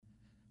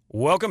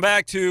Welcome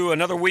back to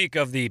another week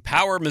of the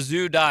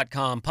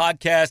PowerMizzou.com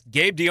podcast.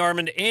 Gabe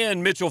DeArmond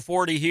and Mitchell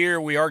Forty here.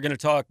 We are going to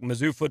talk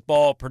Mizzou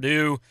football,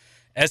 Purdue,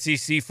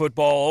 SEC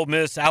football, Ole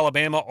Miss,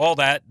 Alabama, all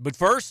that. But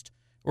first,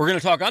 we're going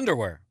to talk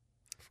underwear.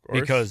 Of course.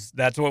 Because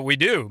that's what we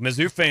do.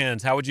 Mizzou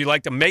fans, how would you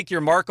like to make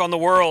your mark on the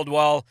world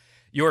while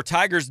your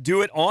Tigers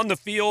do it on the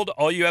field?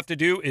 All you have to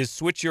do is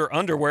switch your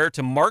underwear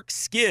to Mark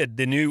Skid,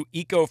 the new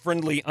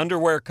eco-friendly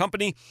underwear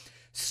company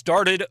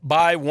started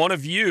by one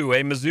of you,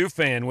 a Mizzou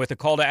fan, with a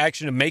call to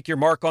action to make your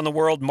mark on the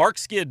world. Mark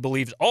Skid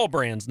believes all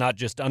brands, not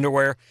just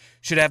underwear,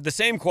 should have the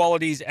same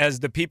qualities as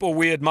the people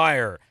we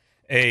admire.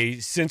 A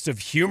sense of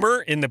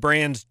humor in the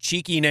brand's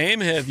cheeky name.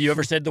 Have you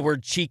ever said the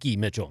word cheeky,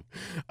 Mitchell?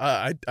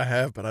 I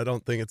have, but I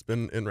don't think it's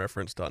been in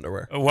reference to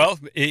underwear. Well,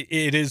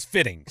 it is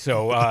fitting.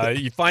 So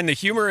you find the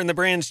humor in the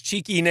brand's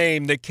cheeky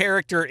name, the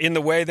character in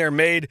the way they're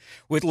made,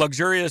 with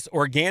luxurious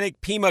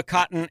organic Pima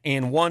cotton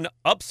and one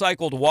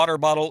upcycled water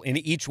bottle in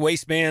each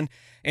waistband,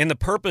 and the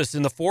purpose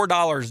in the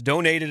 $4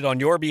 donated on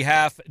your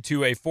behalf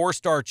to a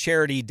 4-star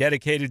charity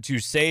dedicated to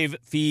save,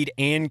 feed,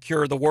 and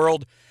cure the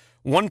world.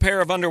 One pair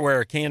of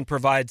underwear can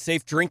provide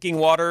safe drinking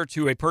water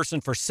to a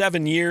person for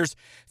 7 years,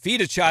 feed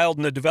a child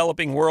in the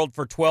developing world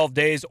for 12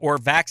 days, or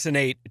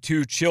vaccinate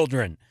 2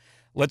 children.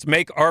 Let's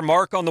make our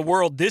mark on the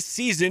world this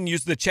season.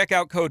 Use the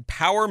checkout code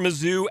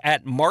PowerMizzou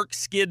at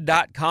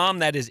markskid.com.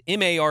 That is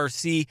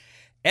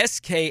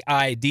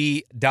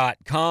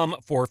MARCSKID.com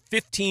for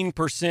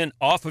 15%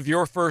 off of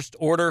your first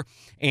order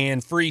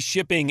and free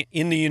shipping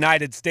in the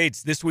United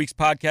States. This week's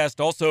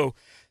podcast also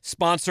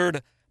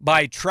sponsored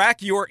by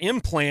Track Your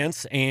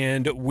Implants,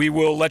 and we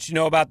will let you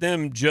know about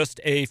them just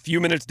a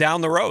few minutes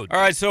down the road. All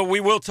right, so we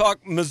will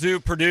talk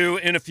Mizzou Purdue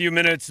in a few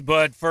minutes,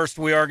 but first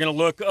we are going to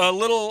look a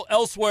little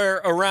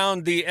elsewhere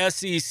around the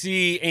SEC,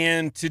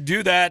 and to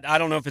do that, I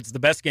don't know if it's the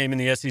best game in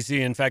the SEC.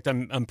 In fact,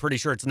 I'm pretty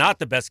sure it's not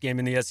the best game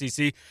in the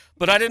SEC,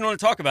 but I didn't want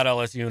to talk about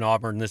LSU and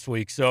Auburn this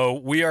week, so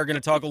we are going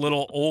to talk a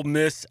little Ole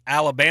Miss,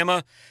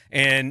 Alabama,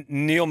 and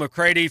Neil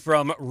McCready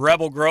from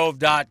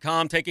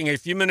RebelGrove.com taking a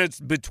few minutes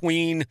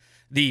between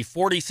the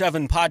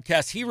 47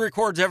 podcasts he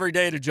records every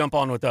day to jump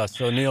on with us.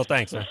 So, Neil,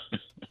 thanks, man.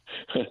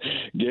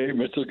 Gabe,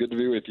 Mitchell, good to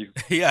be with you.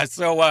 Yeah,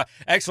 so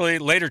actually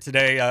later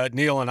today,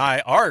 Neil and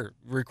I are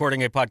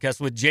recording a podcast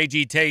with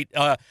JG Tate.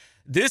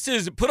 This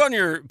is put on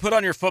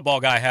your football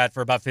guy hat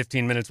for about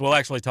 15 minutes. We'll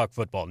actually talk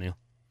football, Neil.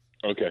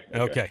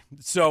 Okay.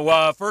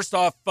 So first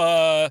off,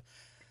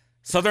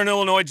 Southern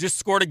Illinois just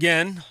scored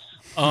again.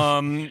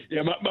 Yeah,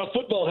 my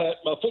football hat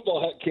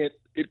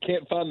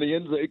can't find the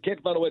end. It can't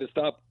find a way to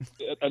stop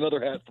another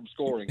hat from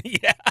scoring.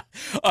 Yeah.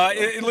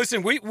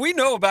 Listen, we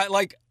know about,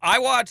 like, I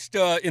watched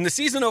in the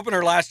season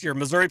opener last year,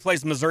 Missouri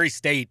plays Missouri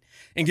State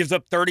and gives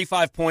up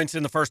 35 points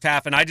in the first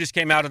half, and I just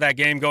came out of that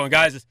game going,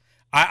 guys,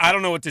 I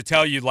don't know what to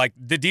tell you. Like,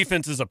 the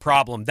defense is a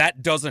problem.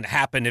 That doesn't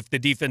happen if the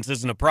defense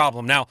isn't a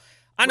problem. Now,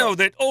 I know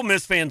that Ole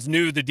Miss fans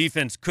knew the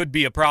defense could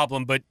be a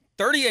problem, but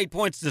 38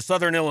 points to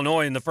Southern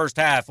Illinois in the first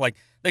half, like,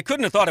 they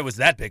couldn't have thought it was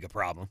that big a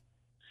problem.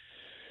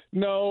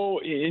 No,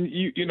 and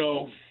you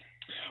know,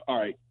 all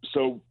right.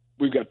 So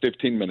we've got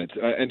 15 minutes,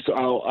 and so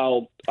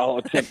I'll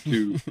attempt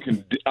to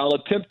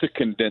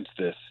condense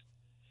this.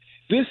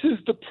 This is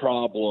the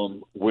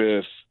problem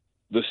with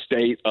the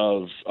state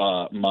of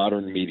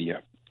modern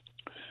media.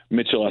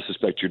 Mitchell, I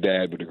suspect your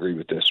dad would agree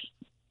with this.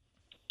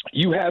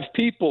 You have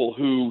people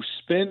who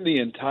spend the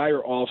entire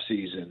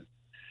offseason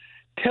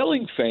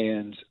telling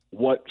fans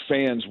what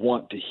fans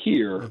want to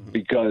hear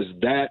because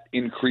that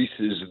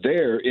increases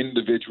their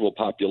individual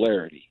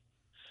popularity.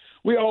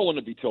 We all want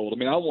to be told. I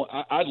mean,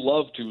 I'd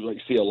love to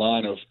see a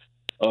line of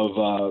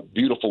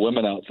beautiful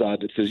women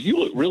outside that says, "You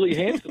look really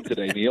handsome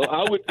today, Neil."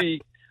 I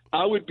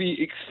would be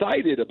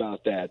excited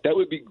about that. That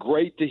would be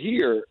great to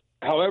hear.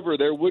 However,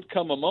 there would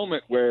come a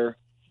moment where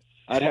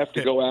I'd have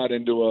to go out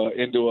into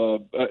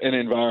an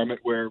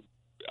environment where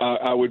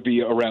I would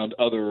be around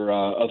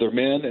other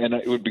men, and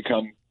it would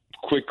become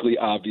quickly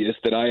obvious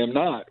that I am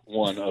not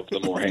one of the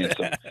more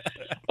handsome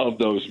of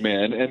those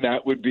men, and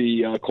that would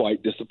be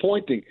quite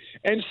disappointing.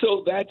 And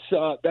so that's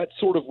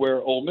sort of where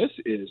Ole Miss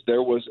is.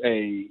 There was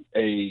a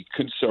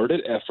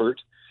concerted effort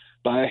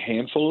by a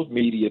handful of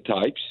media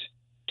types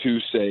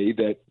to say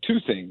that two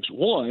things.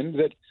 One,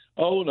 that,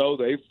 oh, no,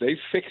 they've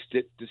fixed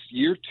it. This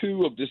year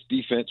 2 of this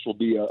defense will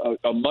be a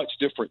much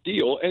different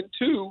deal. And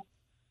two,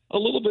 a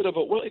little bit of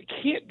well, it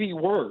can't be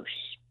worse.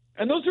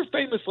 And those are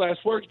famous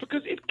last words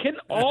because it can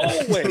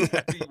always be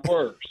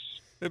worse.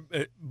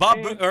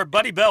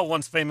 Buddy Bell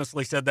once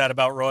famously said that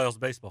about Royals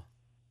baseball.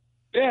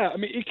 Yeah, I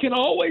mean, it can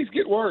always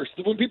get worse.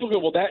 When people go,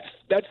 well,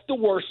 that's the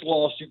worst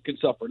loss you can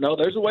suffer. No,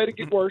 there's a way to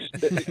get worse.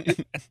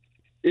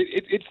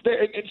 It's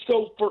there. And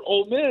so for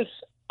Ole Miss,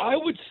 I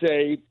would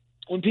say,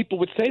 when people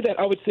would say that,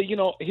 I would say,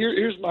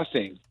 here's my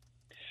thing.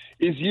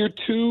 Is year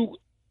 2,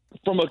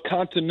 from a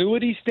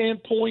continuity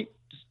standpoint,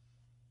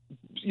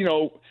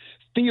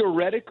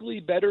 theoretically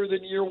better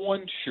than year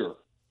 1? Sure.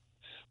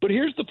 But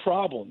here's the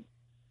problem.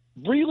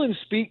 Breeland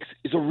Speaks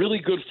is a really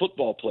good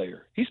football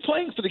player. He's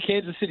playing for the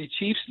Kansas City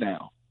Chiefs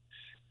now.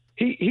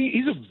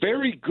 He's a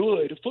very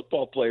good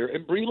football player,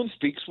 and Breeland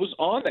Speaks was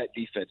on that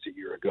defense a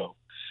year ago.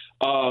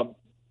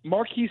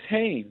 Marquise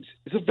Haynes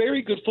is a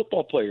very good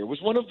football player, was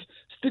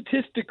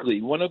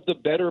statistically one of the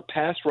better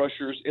pass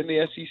rushers in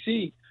the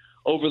SEC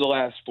over the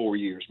last 4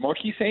 years.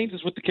 Marquise Haynes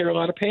is with the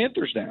Carolina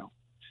Panthers now.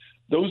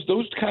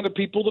 Those kind of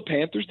people, the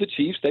Panthers, the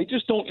Chiefs, they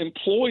just don't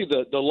employ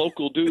the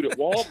local dude at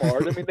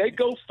Walmart. I mean, they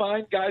go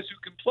find guys who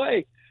can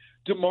play.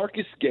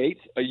 DeMarcus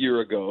Gates a year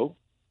ago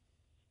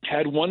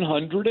had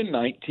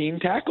 119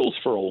 tackles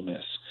for Ole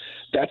Miss.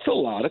 That's a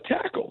lot of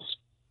tackles.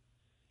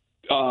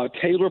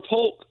 Taylor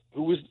Polk,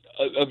 who was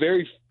a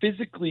very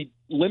physically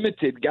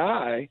limited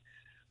guy,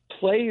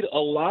 played a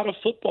lot of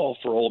football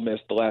for Ole Miss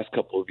the last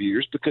couple of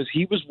years because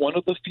he was one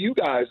of the few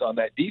guys on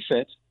that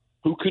defense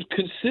who could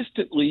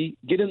consistently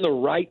get in the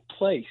right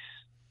place.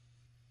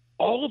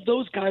 All of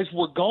those guys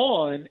were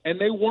gone,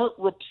 and they weren't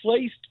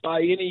replaced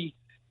by any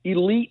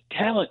elite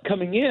talent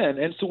coming in.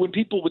 And so when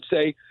people would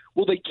say,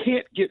 well, they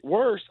can't get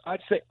worse,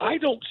 I'd say, I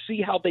don't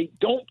see how they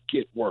don't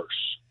get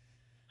worse.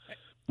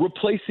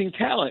 Replacing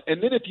talent.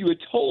 And then if you had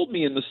told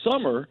me in the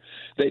summer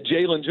that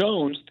Jalen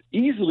Jones,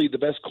 easily the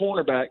best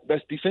cornerback,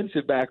 best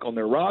defensive back on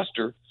their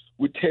roster,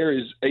 would tear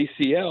his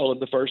ACL in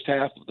the first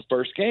half of the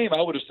first game,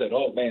 I would have said,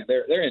 oh, man,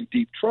 they're in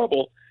deep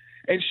trouble.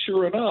 And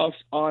sure enough,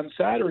 on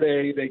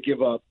Saturday, they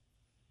give up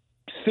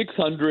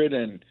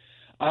 30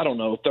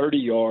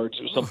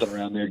 yards or something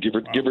around there, give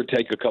or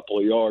take a couple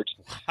of yards.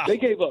 Wow. They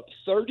gave up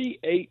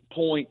 38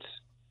 points.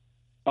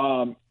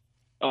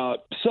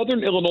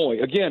 Southern Illinois,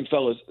 again,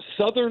 fellas,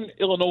 Southern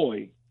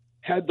Illinois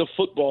had the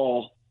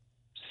football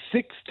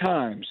 6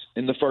 times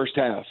in the first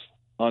half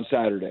on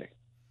Saturday.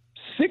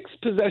 6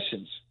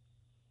 possessions.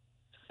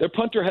 Their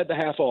punter had the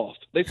half off.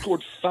 They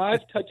scored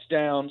 5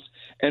 touchdowns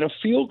and a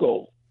field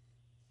goal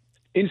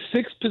in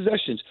 6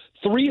 possessions,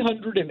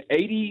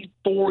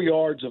 384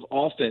 yards of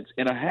offense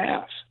in a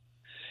half.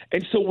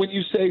 And so when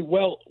you say,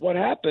 well, what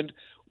happened?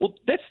 Well,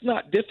 that's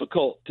not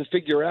difficult to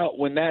figure out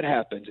when that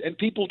happens. And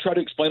people try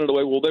to explain it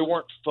away. Well, they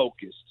weren't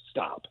focused.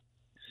 Stop.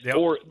 Yep.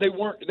 Or they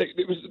weren't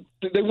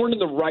in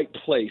the right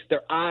place.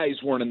 Their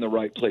eyes weren't in the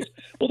right place.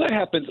 Well, that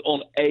happens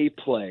on a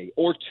play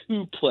or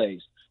 2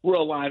 plays where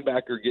a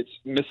linebacker gets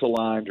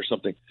misaligned or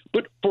something.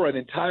 But for an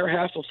entire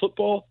half of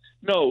football,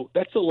 no,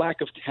 that's a lack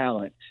of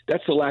talent.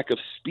 That's a lack of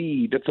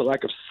speed. That's a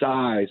lack of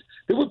size.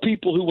 There were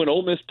people who, when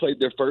Ole Miss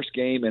played their first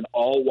game in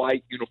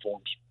all-white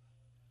uniforms,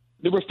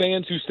 there were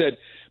fans who said,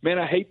 man,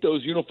 I hate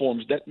those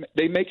uniforms. That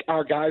they make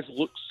our guys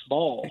look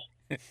small.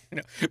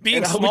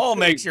 Being small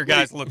makes your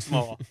guys look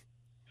small.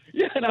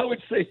 Yeah, and I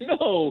would say,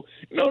 no.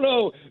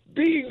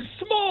 Being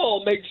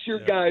small makes your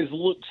guys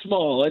look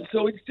small. And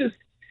so it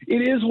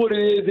is what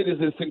it is. It is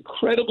this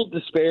incredible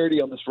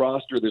disparity on this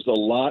roster. There's a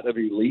lot of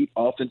elite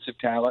offensive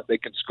talent. They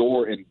can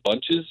score in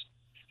bunches.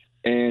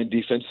 And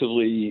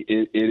defensively,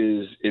 it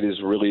is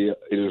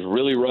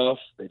really rough.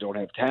 They don't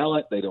have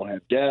talent. They don't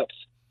have depth.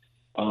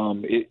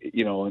 And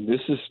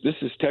this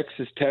is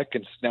Texas Tech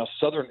and now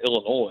Southern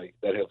Illinois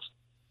that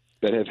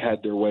have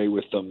had their way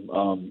with them.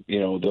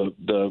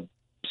 The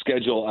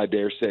schedule, I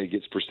dare say,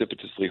 gets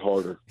precipitously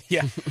harder.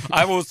 Yeah,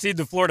 I will cede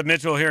to Florida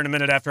Mitchell here in a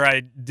minute after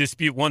I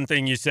dispute one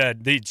thing you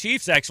said. The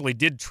Chiefs actually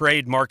did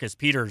trade Marcus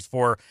Peters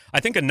for, I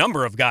think, a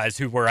number of guys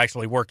who were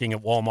actually working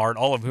at Walmart,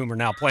 all of whom are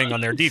now playing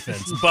on their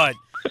defense. But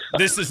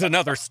this is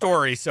another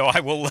story, so I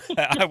will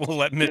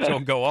let Mitchell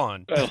go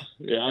on. Well,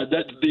 yeah,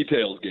 that's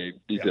details, Gabe.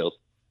 Details.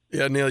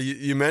 Yeah, Neil,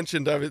 you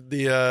mentioned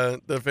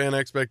the fan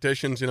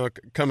expectations,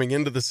 coming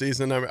into the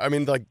season. I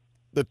mean, like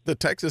the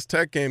Texas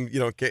Tech game,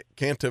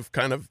 can't have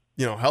kind of,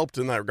 helped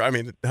in that regard. I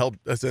mean, it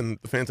helped as in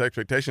the fans'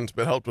 expectations,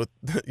 but helped with,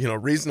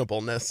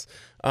 reasonableness.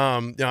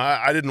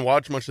 I didn't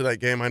watch much of that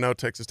game. I know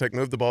Texas Tech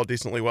moved the ball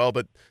decently well,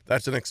 but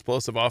that's an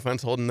explosive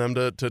offense holding them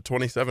to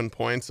 27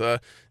 points. Do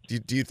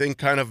you think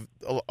kind of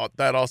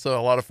that also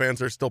a lot of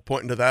fans are still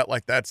pointing to that,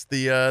 like that's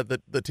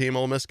the team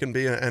Ole Miss can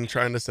be, and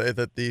trying to say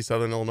that the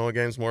Southern Illinois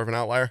game is more of an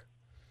outlier?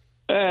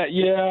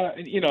 Yeah,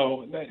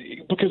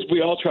 because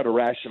we all try to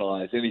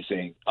rationalize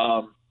anything.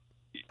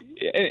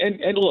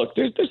 And look,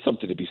 there's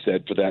something to be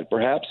said for that.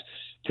 Perhaps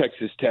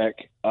Texas Tech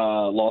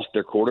lost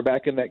their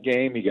quarterback in that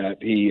game.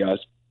 He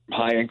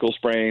high ankle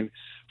sprain.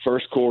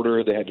 First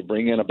quarter, they had to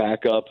bring in a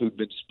backup who'd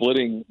been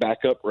splitting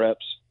backup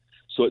reps,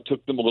 so it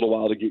took them a little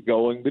while to get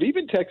going. But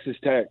even Texas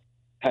Tech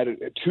had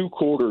 2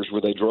 quarters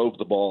where they drove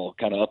the ball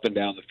kind of up and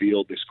down the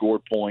field. They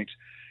scored points.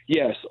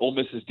 Yes, Ole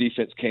Miss's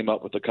defense came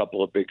up with a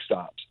couple of big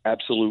stops.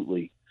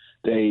 Absolutely.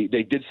 They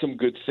did some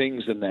good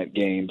things in that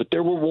game, but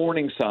there were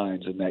warning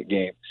signs in that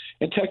game.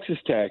 And Texas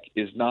Tech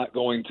is not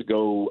going to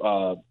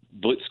go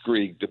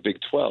blitzkrieg the Big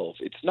 12.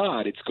 It's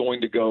not. It's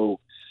going to go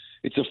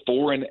 – it's a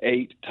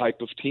 4-8 type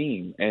of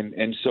team.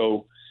 And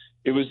so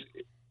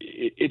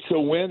it's a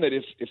win that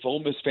if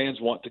Ole Miss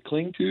fans want to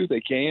cling to, they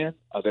can.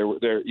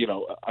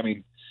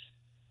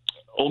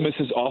 Ole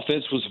Miss's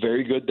offense was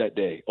very good that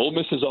day. Ole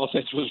Miss's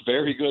offense was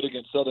very good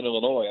against Southern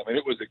Illinois. I mean,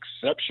 it was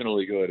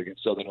exceptionally good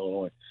against Southern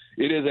Illinois.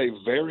 It is a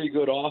very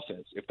good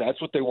offense. If that's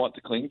what they want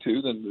to cling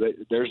to, then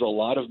there's a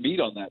lot of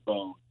meat on that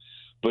bone.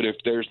 But if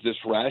there's this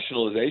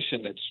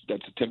rationalization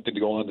that's attempting to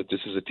go on that this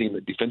is a team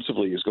that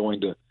defensively is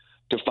going to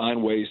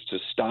find ways to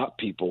stop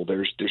people,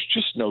 there's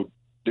no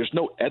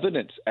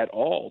evidence at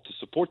all to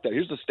support that.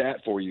 Here's the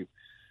stat for you.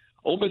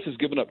 Ole Miss has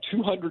given up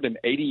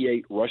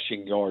 288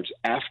 rushing yards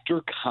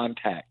after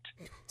contact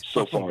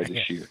so far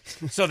this year.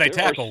 So they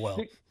tackle well.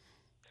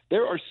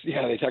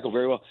 They tackle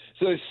very well.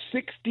 So there's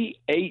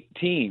 68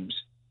 teams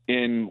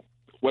in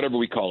whatever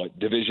we call it,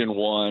 Division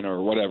I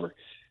or whatever.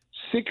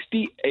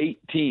 68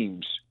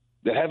 teams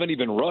that haven't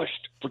even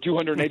rushed for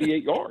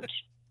 288 yards.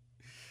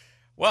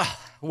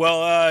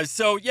 Well,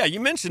 so yeah,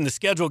 you mentioned the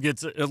schedule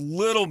gets a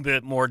little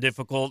bit more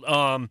difficult.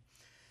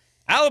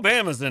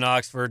 Alabama's in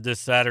Oxford this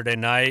Saturday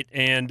night,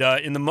 and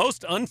in the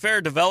most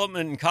unfair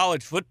development in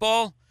college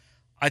football,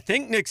 I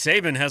think Nick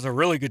Saban has a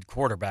really good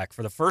quarterback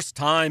for the first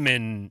time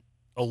in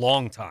a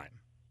long time.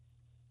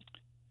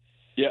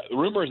 Yeah, the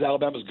rumor is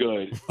Alabama's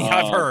good.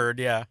 I've heard,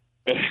 yeah.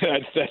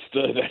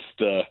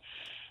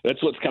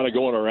 That's what's kind of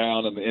going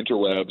around in the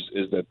interwebs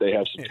is that they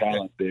have some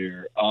talent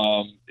there.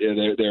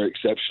 They're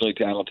exceptionally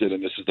talented,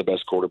 and this is the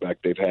best quarterback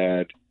they've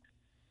had.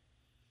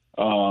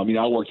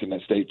 I worked in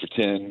that state for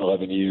 10,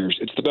 11 years.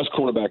 It's the best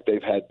quarterback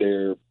they've had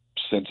there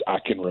since I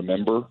can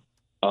remember.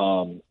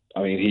 He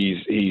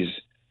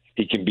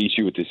can beat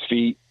you with his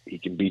feet. He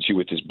can beat you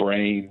with his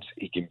brains.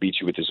 He can beat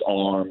you with his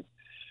arm.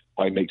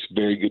 He makes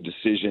very good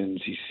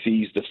decisions. He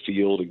sees the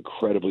field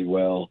incredibly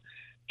well.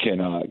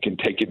 Can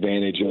take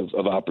advantage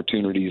of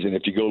opportunities. And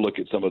if you go look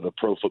at some of the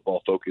Pro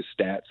Football Focus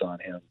stats on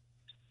him,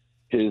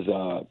 his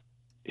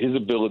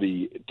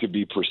ability to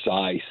be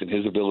precise and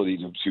his ability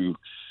to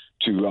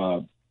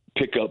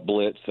pick up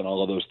blitz and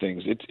all of those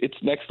things,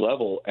 it's next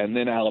level. And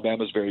then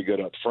Alabama's very good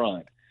up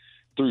front.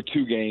 Through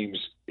 2 games,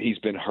 he's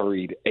been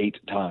hurried 8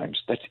 times.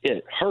 That's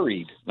it.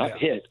 Hurried, not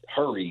hit,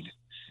 hurried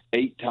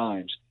 8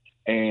 times.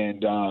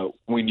 And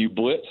when you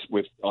blitz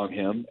on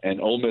him,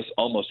 and Ole Miss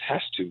almost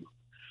has to,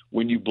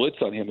 when you blitz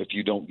on him, if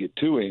you don't get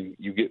to him,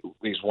 you get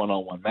these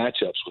one-on-one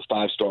matchups with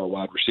 5-star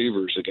wide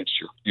receivers against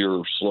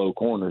your slow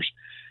corners,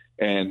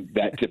 and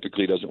that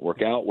typically doesn't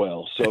work out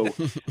well. So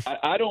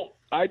I don't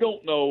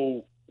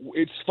know.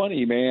 It's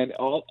funny, man.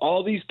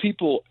 All these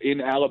people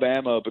in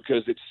Alabama,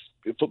 because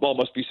football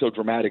must be so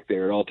dramatic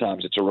there at all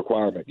times. It's a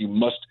requirement. You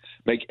must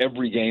make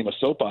every game a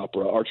soap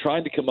opera. Are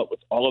trying to come up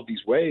with all of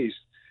these ways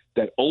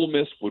that Ole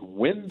Miss would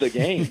win the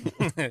game,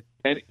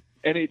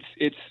 and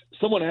it's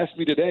someone asked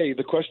me today,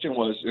 the question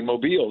was in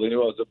Mobile, and I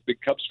was a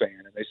big Cubs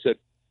fan, and they said,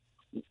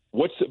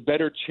 what's a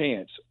better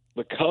chance,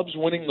 the Cubs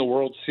winning the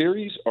World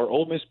Series or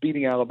Ole Miss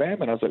beating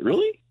Alabama? And I was like,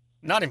 really?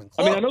 Not even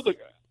close. I mean,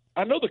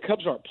 I know the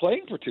Cubs aren't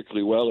playing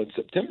particularly well in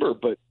September,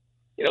 but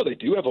they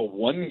do have a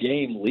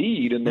 1-game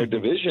lead in their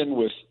division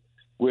with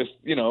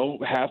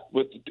half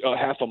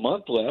a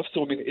month left.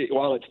 So I mean,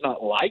 while it's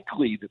not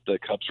likely that the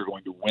Cubs are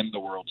going to win the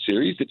World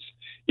Series,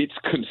 it's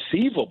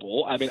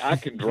conceivable. I mean, I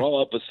can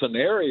draw up a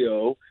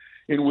scenario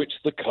in which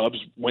the Cubs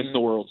win the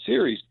World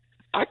Series.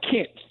 I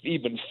can't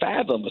even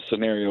fathom a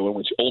scenario in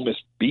which Ole Miss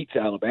beats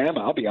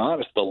Alabama. I'll be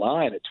honest, the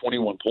line at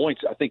 21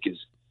 points, I think it's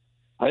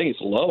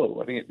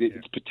low. I think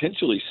it's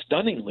potentially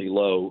stunningly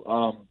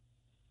low.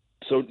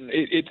 So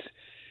it's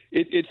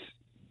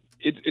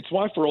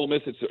why for Ole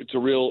Miss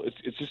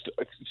it's just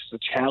a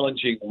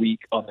challenging week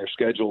on their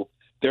schedule.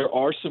 There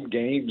are some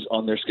games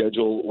on their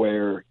schedule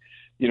where,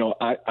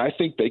 I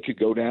think they could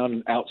go down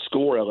and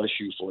outscore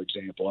LSU, for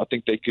example. I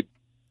think they could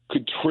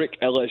trick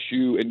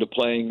LSU into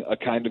playing a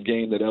kind of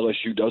game that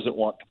LSU doesn't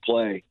want to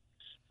play.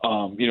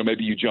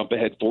 Maybe you jump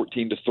ahead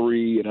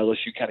 14-3 and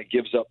LSU kind of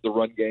gives up the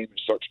run game and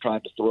starts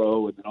trying to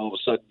throw, and then all of a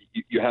sudden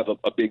you have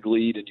a big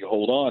lead and you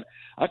hold on.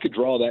 I could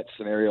draw that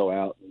scenario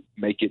out and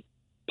make it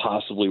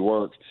possibly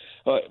work.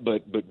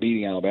 But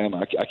beating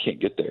Alabama, I can't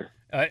get there.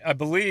 I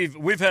believe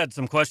we've had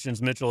some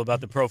questions, Mitchell,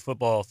 about the Pro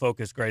Football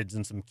Focus grades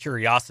and some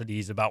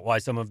curiosities about why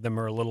some of them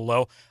are a little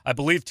low. I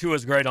believe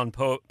Tua's grade on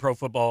Pro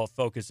Football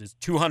Focus is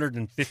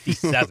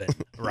 257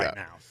 right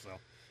now. So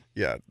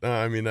yeah,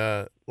 I mean,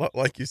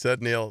 like you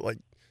said, Neil, like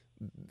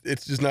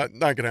it's just not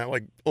going to happen.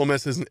 Like Ole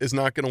Miss is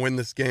not going to win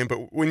this game.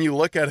 But when you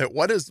look at it,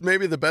 what is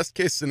maybe the best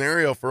case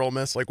scenario for Ole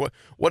Miss? Like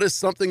what is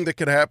something that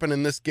could happen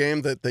in this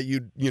game that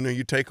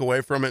you take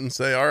away from it and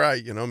say, all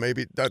right,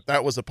 maybe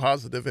that was a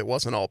positive. It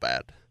wasn't all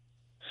bad.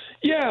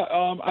 Yeah,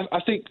 I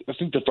think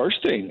the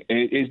first thing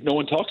is no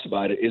one talks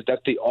about it is that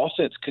the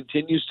offense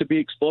continues to be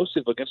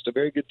explosive against a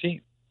very good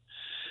team.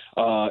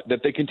 That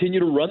they continue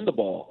to run the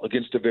ball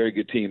against a very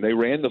good team. They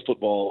ran the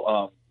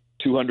football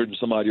 200 and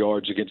some odd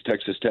yards against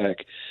Texas Tech.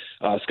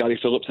 Scotty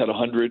Phillips had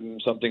 100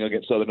 and something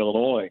against Southern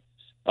Illinois.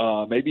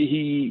 Maybe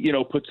he,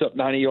 puts up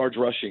 90 yards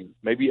rushing.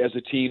 Maybe as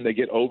a team they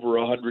get over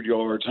 100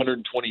 yards,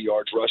 120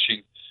 yards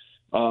rushing.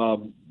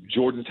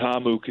 Jordan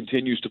Ta'amu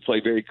continues to play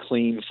very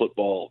clean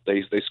football.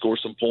 They score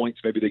some points.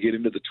 Maybe they get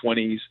into the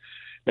 20s,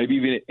 maybe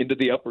even into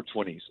the upper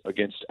 20s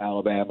against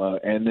Alabama.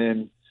 And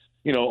then,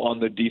 on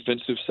the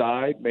defensive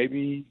side,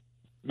 maybe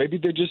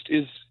there just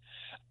is.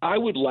 I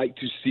would like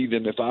to see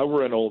them, if I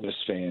were an Ole Miss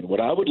fan,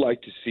 what I would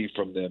like to see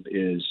from them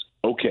is,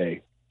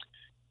 okay,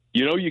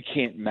 you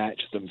can't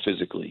match them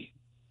physically.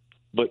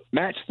 but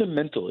match them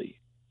mentally.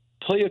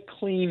 Play a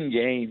clean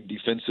game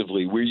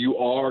defensively where you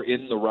are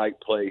in the right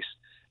place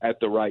at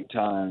the right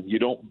time. You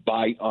don't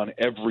bite on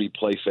every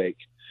play fake.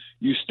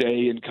 You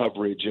stay in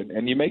coverage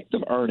and you make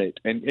them earn it.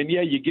 And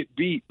yeah, you get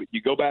beat, but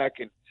you go back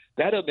and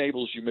that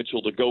enables you,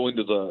 Mitchell, to go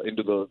into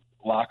the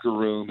locker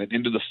room and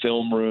into the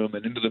film room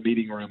and into the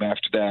meeting room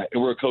after that,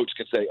 and where a coach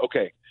can say,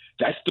 okay,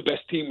 that's the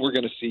best team we're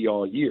going to see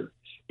all year.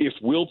 If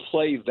we'll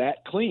play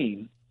that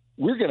clean,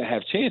 we're going to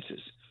have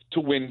chances to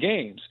win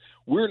games.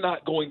 We're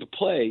not going to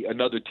play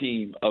another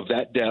team of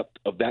that depth,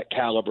 of that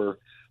caliber,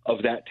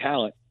 of that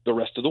talent the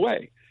rest of the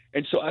way.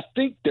 And so I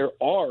think there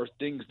are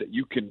things that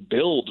you can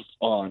build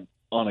on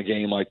a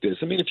game like this.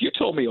 I mean, if you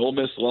told me Ole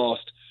Miss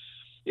lost,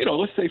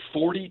 let's say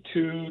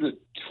 42-24,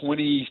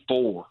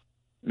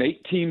 an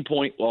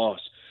 18-point loss,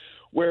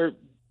 where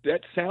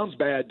that sounds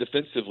bad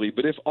defensively,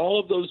 but if all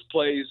of those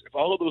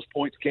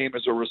points came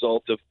as a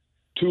result of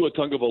Tua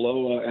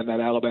Tagovailoa and that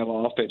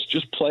Alabama offense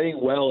just playing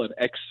well and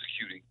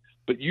executing,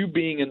 but you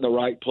being in the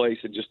right place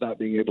and just not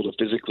being able to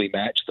physically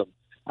match them,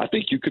 I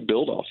think you could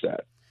build off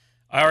that.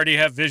 I already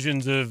have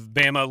visions of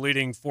Bama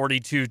leading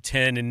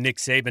 42-10 and Nick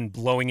Saban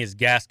blowing his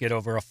gasket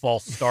over a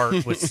false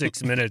start with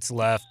 6 minutes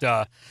left.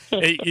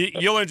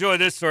 You'll enjoy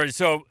this story.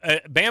 So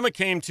Bama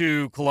came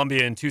to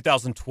Columbia in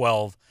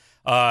 2012.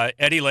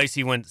 Eddie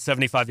Lacy went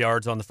 75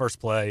 yards on the first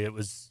play. It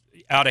was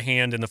out of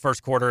hand in the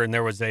first quarter, and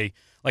there was a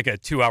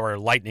 2-hour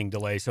lightning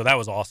delay, so that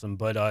was awesome.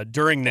 But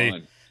during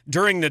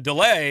the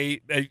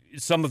delay,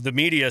 some of the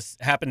media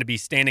happened to be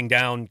standing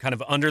down kind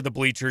of under the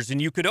bleachers, and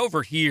you could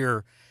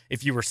overhear,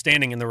 if you were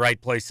standing in the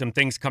right place, some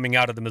things coming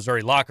out of the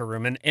Missouri locker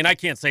room. And I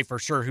can't say for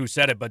sure who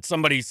said it, but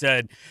somebody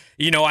said,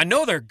 I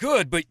know they're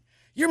good, but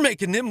you're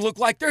making them look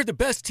like they're the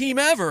best team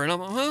ever. And I'm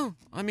like, well,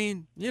 I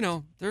mean,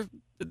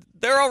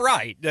 they're all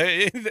right.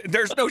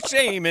 There's no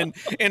shame in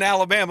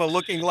Alabama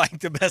looking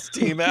like the best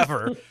team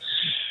ever.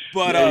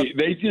 But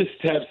they just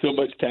have so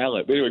much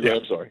talent. But anyway,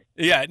 I'm sorry.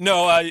 Yeah,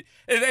 no,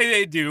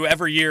 they do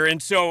every year.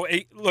 And so,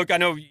 look, I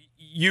know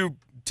you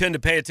tend to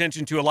pay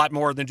attention to a lot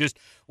more than just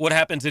what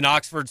happens in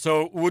Oxford.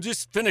 So we'll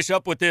just finish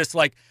up with this.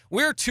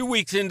 We're 2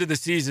 weeks into the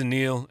season,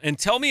 Neil, and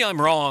tell me I'm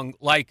wrong.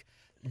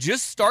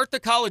 Just start the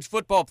college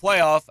football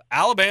playoff.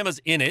 Alabama's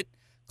in it.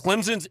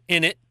 Clemson's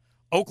in it.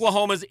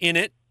 Oklahoma's in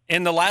it.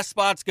 And the last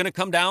spot's going to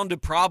come down to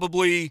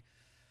probably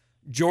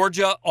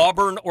Georgia,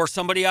 Auburn, or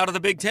somebody out of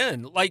the Big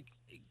Ten.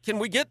 Can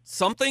we get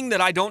something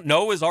that I don't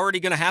know is already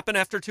going to happen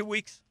after 2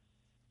 weeks?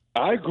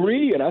 I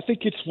agree, and I think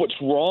it's what's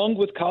wrong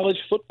with college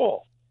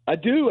football. I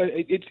do.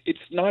 It's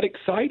not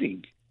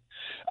exciting.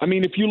 I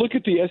mean, if you look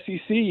at the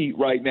SEC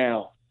right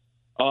now,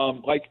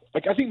 I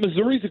think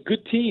Missouri's a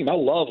good team. I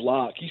love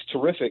Locke. He's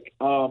terrific.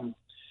 I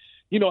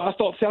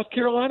thought South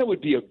Carolina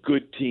would be a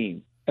good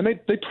team, and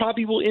they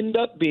probably will end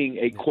up being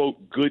a,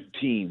 quote, good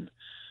team.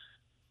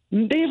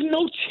 They have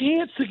no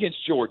chance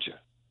against Georgia.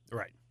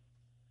 Right.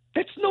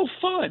 That's no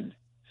fun.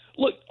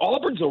 Look,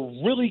 Auburn's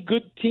a really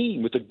good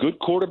team with a good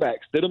quarterback.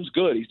 Stidham's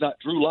good. He's not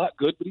Drew Lock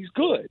good, but he's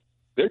good.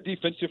 Their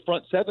defensive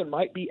front seven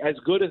might be as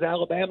good as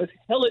Alabama's.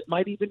 Hell, it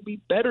might even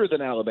be better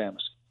than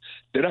Alabama's.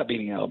 They're not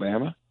beating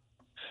Alabama.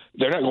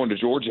 They're not going to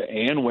Georgia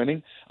and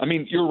winning. I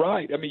mean, you're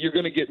right. I mean, you're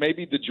going to get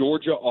maybe the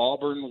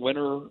Georgia-Auburn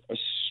winner,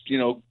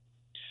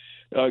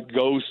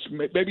 goes –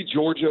 maybe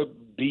Georgia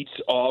beats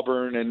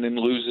Auburn and then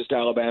loses to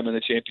Alabama in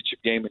the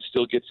championship game and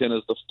still gets in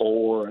as the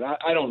 4. And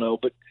I don't know.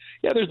 But,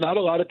 yeah, there's not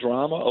a lot of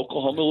drama.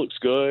 Oklahoma looks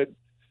good.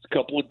 A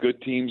couple of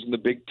good teams in the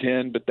Big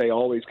Ten, but they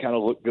always kind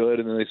of look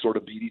good, and then they sort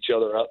of beat each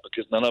other up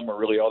because none of them are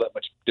really all that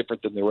much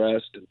different than the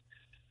rest.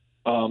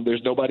 And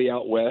there's nobody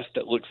out west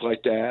that looks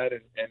like that.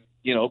 And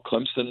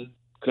Clemson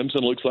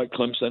looks like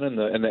Clemson, and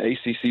the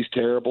ACC's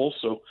terrible.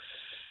 So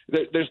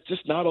there's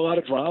just not a lot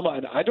of drama,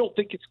 and I don't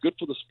think it's good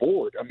for the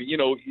sport. I mean,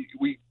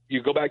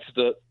 you go back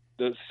to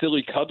the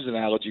silly Cubs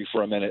analogy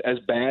for a minute. As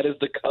bad as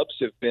the Cubs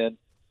have been,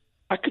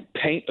 I could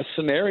paint a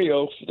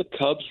scenario for the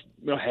Cubs,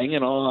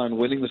 hanging on,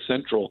 winning the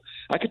Central.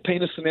 I could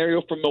paint a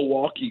scenario for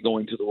Milwaukee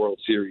going to the World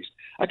Series.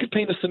 I could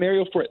paint a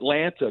scenario for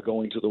Atlanta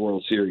going to the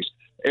World Series,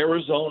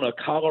 Arizona,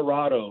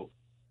 Colorado,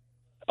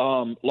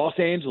 Los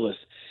Angeles.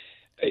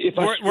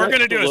 We're going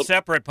to do a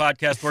separate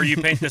podcast where you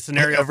paint the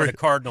scenario for the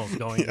Cardinals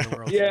going to the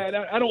World Series. Yeah, and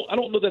I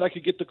don't know that I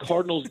could get the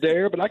Cardinals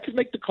there, but I could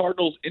make the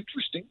Cardinals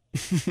interesting.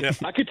 Yeah.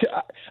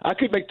 I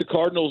could make the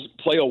Cardinals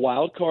play a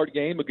wild card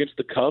game against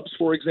the Cubs,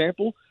 for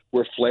example,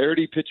 where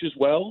Flaherty pitches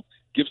well,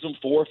 gives them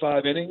 4 or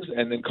 5 innings,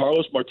 and then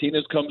Carlos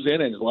Martinez comes in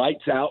and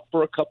lights out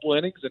for a couple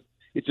innings, and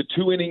it's a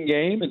 2-inning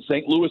game, and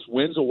St. Louis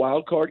wins a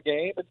wild card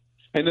game,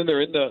 and then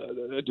they're in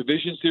the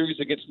division series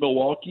against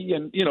Milwaukee,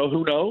 and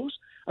who knows?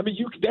 I mean,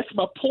 that's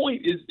my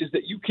point is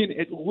that you can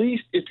at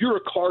least, if you're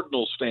a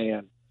Cardinals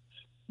fan,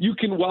 you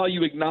can, while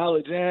you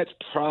acknowledge that's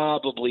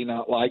probably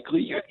not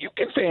likely, you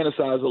can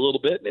fantasize a little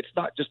bit, and it's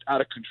not just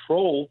out of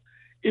control.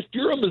 If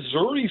you're a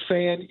Missouri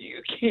fan,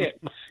 you can't.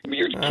 I mean,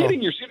 you're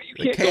kidding yourself. You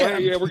can't go,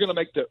 yeah, we're going to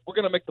make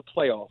the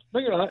playoffs.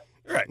 No, you're not.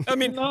 Right. I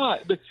mean, you're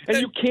not. And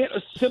you can't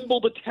assemble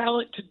the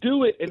talent to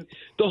do it. And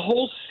the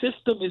whole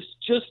system is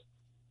just,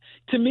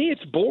 to me,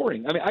 it's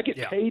boring. I mean, I get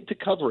paid to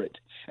cover it.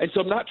 And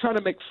so I'm not trying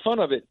to make fun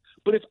of it.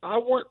 But if I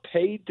weren't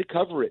paid to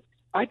cover it,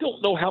 I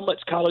don't know how much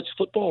college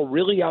football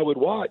really I would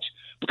watch,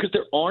 because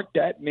there aren't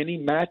that many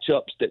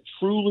matchups that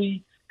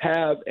truly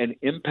have an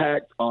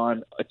impact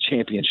on a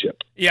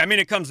championship. Yeah, I mean,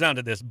 it comes down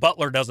to this.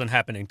 Butler doesn't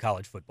happen in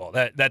college football.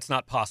 That's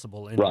not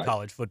possible in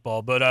college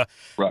football. But,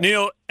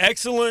 Neil,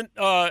 excellent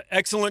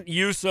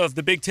use of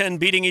the Big Ten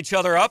beating each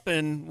other up,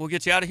 and we'll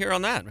get you out of here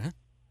on that, man.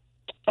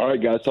 All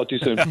right, guys. Talk to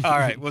you soon. All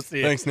right, we'll see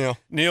you. Thanks, Neil.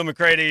 Neil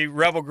McCready,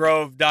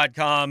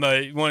 rebelgrove.com,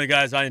 one of the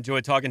guys I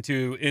enjoy talking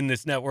to in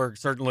this network,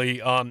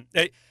 certainly.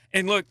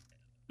 And look,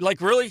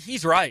 like, really,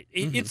 he's right.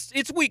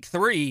 It's week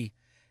 3.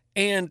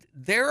 And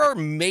there are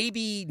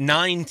maybe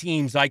 9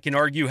 teams I can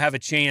argue have a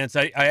chance.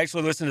 I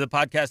actually listened to the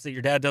podcast that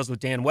your dad does with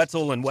Dan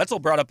Wetzel, and Wetzel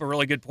brought up a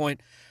really good point.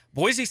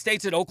 Boise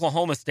State's at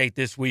Oklahoma State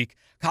this week.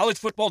 College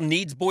football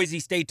needs Boise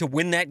State to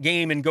win that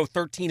game and go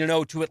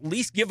 13-0 to at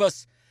least give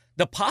us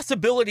the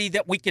possibility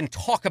that we can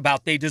talk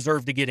about they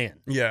deserve to get in.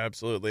 Yeah,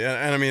 absolutely.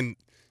 And I mean,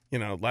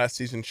 last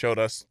season showed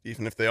us,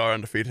 even if they are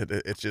undefeated,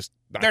 it's just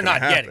they're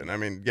not happen. Getting. I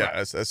mean,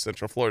 as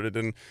Central Florida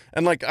didn't,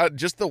 and like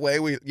just the way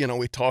we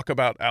talk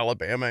about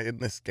Alabama in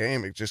this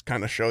game, it just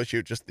kind of shows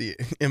you just the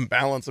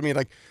imbalance. I mean,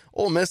 like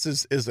Ole Miss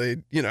is a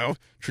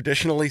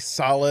traditionally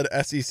solid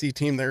SEC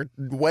team. They're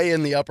way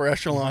in the upper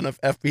echelon of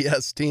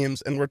FBS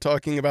teams, and we're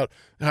talking about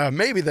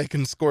maybe they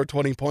can score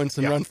 20 points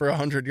and run for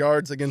 100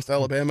 yards against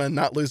Alabama and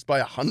not lose by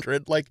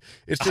 100. Like,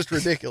 it's just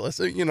ridiculous.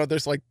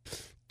 There's like.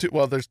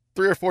 There's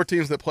 3 or 4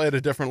 teams that play at a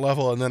different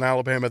level, and then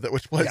Alabama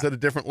which plays at a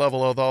different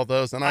level of all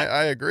those. And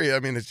I agree. I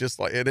mean, it's just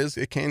like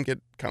it can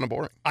get kind of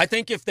boring. I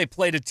think if they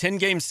played a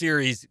 10-game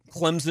series,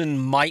 Clemson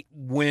might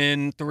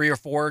win 3 or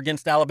 4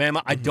 against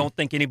Alabama. I don't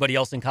think anybody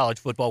else in college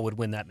football would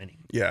win that many.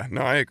 Yeah,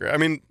 no, I agree. I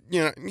mean,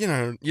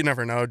 you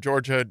never know.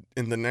 Georgia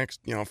in the next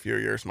few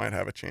years might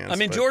have a chance. I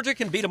mean, Georgia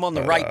can beat them on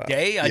the right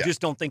day. I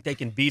just don't think they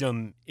can beat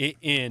them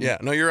in. Yeah,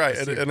 no, you're right.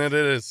 And it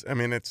is. I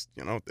mean, it's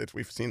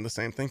we've seen the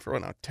same thing for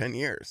 10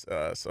 years.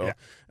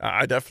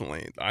 I've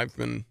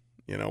been,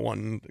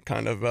 one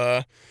kind of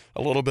a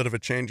little bit of a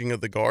changing of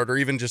the guard, or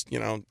even just,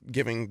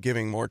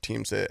 giving more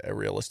teams a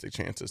realistic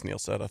chance. As Neil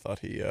said, I thought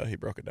he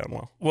broke it down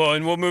well. Well,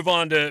 and we'll move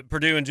on to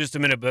Purdue in just a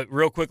minute, but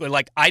real quickly,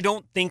 I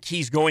don't think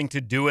he's going to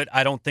do it.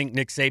 I don't think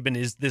Nick Saban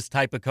is this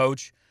type of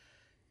coach.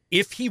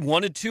 If he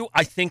wanted to,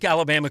 I think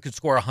Alabama could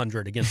score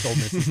 100 against Ole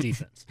Miss's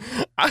defense.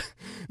 I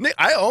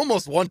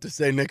almost want to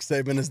say Nick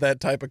Saban is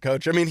that type of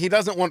coach. I mean, he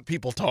doesn't want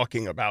people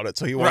talking about it,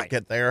 so he won't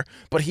get there.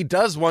 But he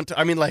does want to.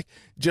 I mean,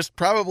 just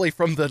probably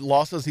from the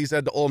losses he's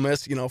had to Ole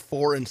Miss,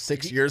 4 and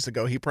 6 years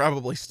ago, he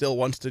probably still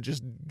wants to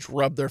just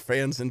rub their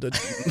fans into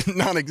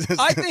non-existence.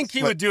 I think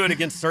he would do it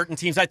against certain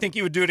teams. I think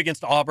he would do it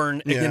against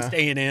Auburn, against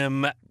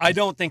A&M. I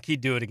don't think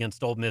he'd do it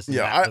against Ole Miss.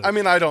 Yeah, I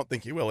mean, I don't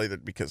think he will either,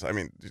 because, I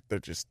mean, they're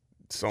just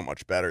so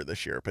much better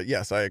this year. But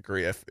yes, I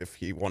agree. If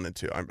he wanted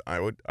to, I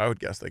would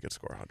guess they could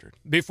score 100.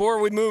 Before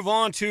we move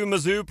on to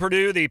Mizzou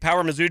Purdue, the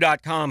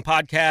PowerMizzou.com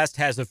podcast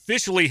has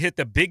officially hit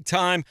the big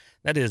time.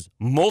 That is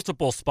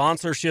multiple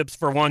sponsorships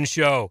for one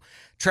show.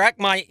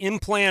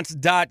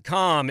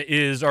 TrackMyImplants.com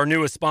is our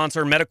newest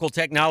sponsor. Medical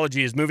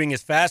technology is moving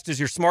as fast as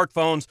your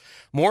smartphones.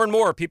 More and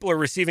more people are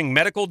receiving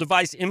medical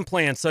device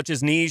implants such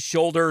as knees,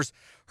 shoulders,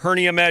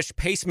 hernia mesh,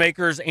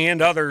 pacemakers,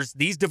 and others.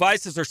 These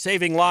devices are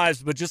saving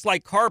lives, but just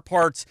like car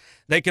parts,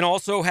 they can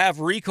also have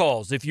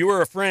recalls. If you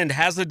or a friend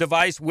has a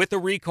device with a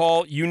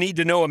recall, you need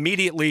to know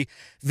immediately.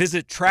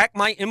 Visit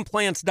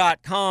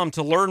TrackMyImplants.com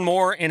to learn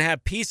more and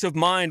have peace of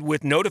mind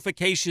with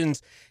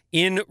notifications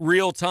in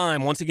real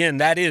time. Once again,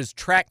 that is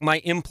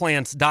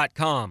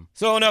TrackMyImplants.com.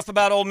 So enough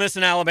about Ole Miss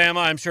and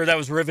Alabama. I'm sure that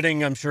was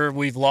riveting. I'm sure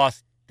we've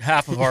lost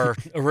half of our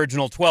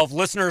original 12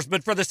 listeners.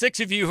 But for the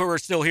 6 of you who are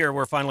still here,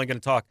 we're finally going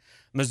to talk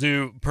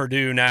Mizzou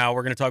Purdue now.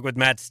 We're going to talk with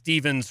Matt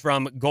Stevens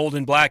from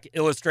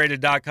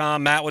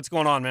GoldenBlackIllustrated.com. Matt, what's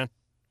going on, man?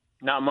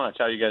 Not much.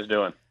 How are you guys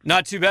doing?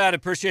 Not too bad.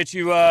 Appreciate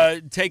you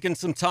taking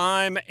some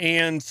time.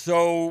 And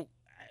so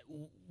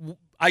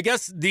I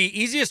guess the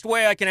easiest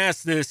way I can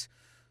ask this,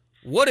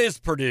 what is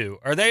Purdue?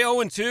 Are they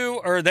 0-2,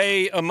 or are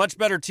they a much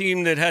better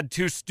team that had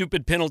 2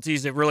 stupid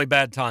penalties at really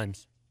bad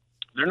times?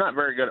 They're not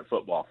very good at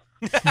football.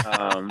 That's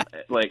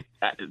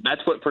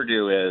what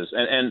Purdue is.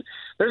 And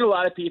there's a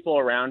lot of people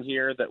around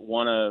here that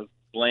want to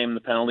blame the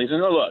penalties.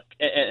 And look,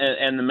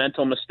 and the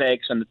mental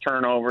mistakes and the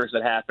turnovers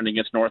that happened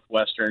against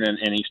Northwestern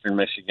and Eastern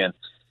Michigan.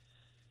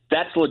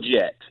 That's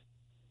legit.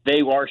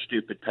 They are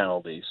stupid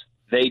penalties.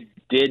 They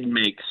did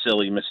make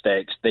silly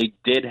mistakes. They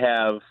did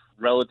have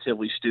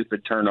relatively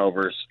stupid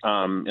turnovers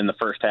in the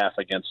first half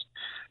against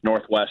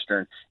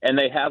Northwestern, and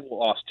they have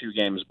lost 2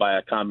 games by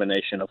a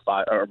combination of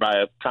 5, or by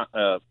a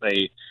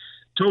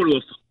total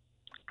of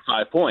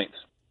 5 points.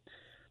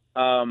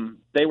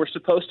 They were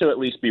supposed to at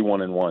least be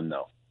 1-1,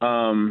 though.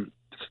 Fans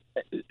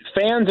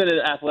and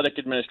athletic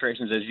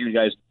administrations, as you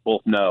guys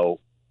both know,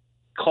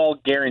 call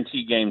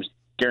guarantee games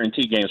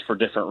for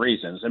different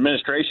reasons.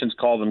 Administrations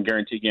call them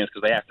guarantee games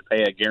because they have to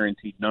pay a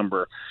guaranteed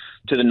number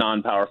to the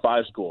non-Power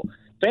 5 school.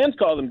 fans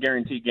call them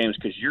guaranteed games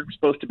because you're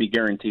supposed to be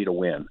guaranteed a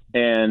win.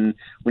 And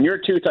when you're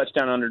a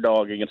 2-touchdown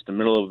underdog against the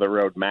middle of the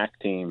road MAC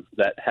team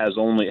that has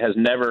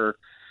never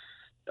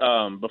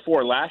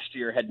before last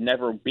year had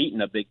never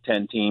beaten a Big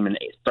Ten team in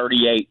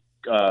 38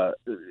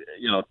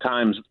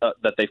 times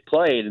that they've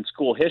played in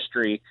school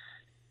history,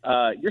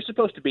 you're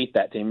supposed to beat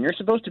that team. You're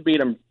supposed to beat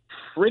them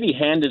pretty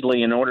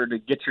handedly in order to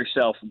get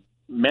yourself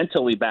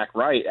mentally back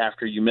right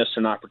after you missed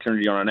an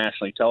opportunity on a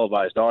nationally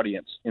televised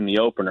audience in the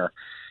opener.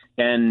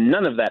 And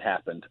none of that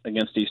happened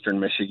against Eastern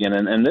Michigan.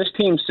 And this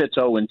team sits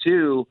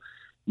 0-2,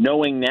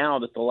 knowing now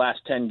that the last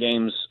 10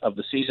 games of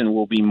the season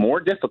will be more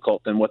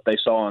difficult than what they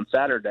saw on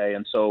Saturday.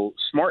 And so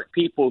smart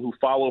people who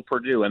follow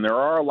Purdue, and there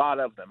are a lot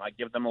of them, I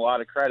give them a lot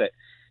of credit,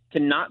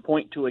 cannot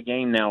point to a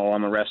game now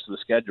on the rest of the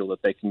schedule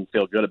that they can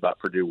feel good about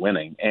Purdue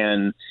winning.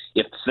 And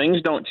if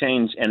things don't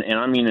change, and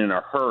I mean in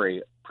a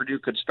hurry, Purdue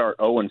could start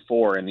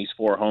 0-4 in these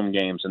 4 home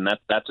games, and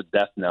that's a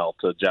death knell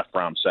to Jeff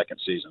Brohm's second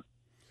season.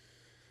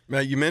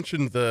 Matt, you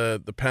mentioned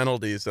the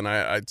penalties, and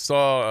I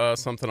saw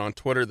something on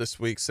Twitter this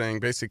week saying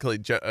basically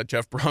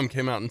Jeff Brohm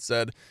came out and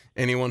said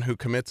anyone who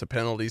commits a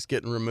penalty is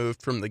getting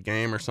removed from the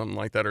game or something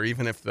like that, or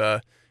even if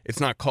it's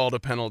not called a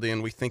penalty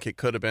and we think it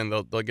could have been,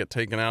 they'll get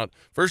taken out.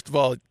 First of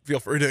all, feel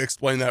free to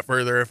explain that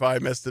further. If I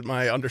missed it,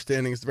 my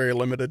understanding is very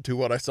limited to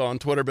what I saw on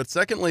Twitter. But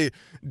secondly,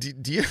 do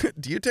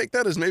you take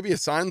that as maybe a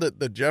sign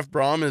that Jeff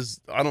Brohm is,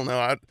 I don't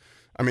know,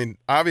 I mean,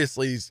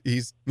 obviously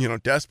he's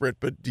desperate,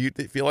 but do you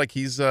feel like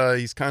he's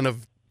kind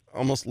of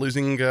almost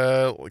losing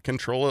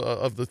control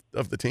of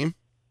the team?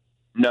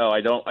 No,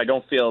 I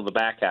don't feel the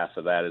back half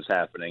of that is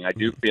happening. I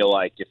do feel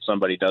like if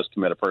somebody does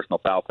commit a personal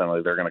foul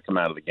penalty, they're going to come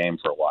out of the game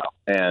for a while.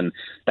 And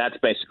that's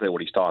basically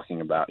what he's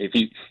talking about. If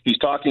he's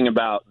talking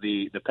about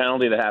the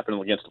penalty that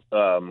happened against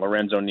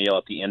Lorenzo Neal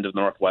at the end of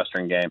the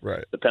Northwestern game,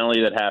 right. The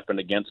penalty that happened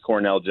against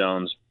Cornell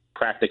Jones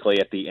practically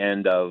at the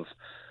end of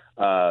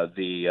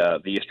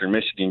the Eastern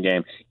Michigan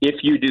game. If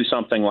you do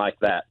something like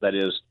that, that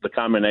is the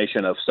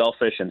combination of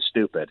selfish and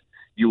stupid,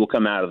 you will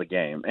come out of the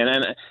game.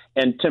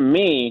 And to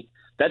me,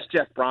 that's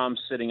Jeff Brohm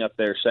sitting up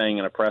there saying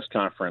in a press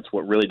conference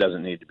what really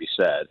doesn't need to be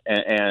said.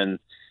 And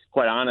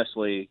quite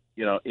honestly,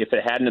 if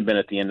it hadn't have been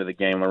at the end of the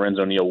game,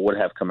 Lorenzo Neal would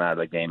have come out of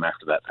the game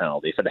after that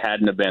penalty. If it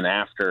hadn't have been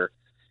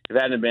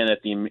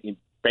at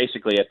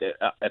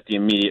the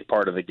immediate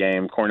part of the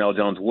game, Cornell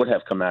Jones would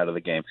have come out of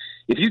the game.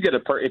 If you get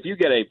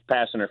a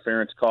pass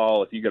interference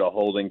call, if you get a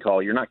holding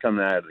call, you're not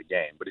coming out of the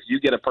game. But if you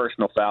get a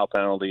personal foul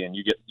penalty and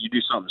you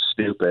do something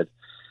stupid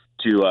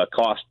to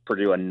cost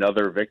Purdue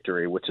another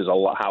victory, which is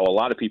how a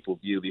lot of people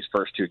view these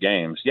first 2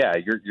 games. Yeah,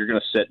 you're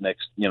going to sit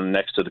next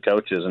to the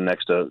coaches and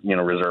next to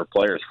reserve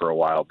players for a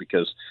while,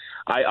 because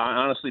I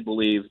honestly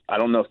believe, I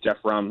don't know if Jeff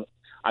Brohm,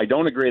 I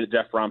don't agree that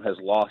Jeff Brohm has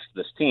lost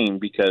this team,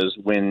 because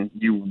when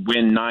you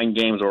win 9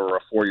 games over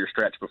a 4-year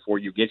stretch before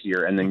you get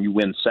here, and then you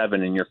win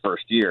 7 in your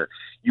first year,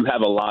 you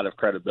have a lot of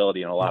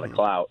credibility and a lot of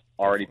clout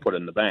already put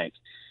in the bank.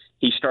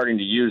 He's starting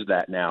to use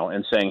that now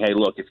and saying, hey,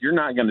 look, if you're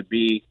not going to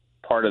be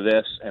part of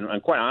this, and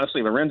quite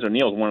honestly, Lorenzo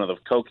Neal is one of the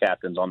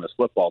co-captains on this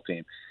football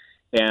team,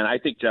 and I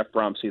think Jeff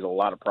Brohm sees a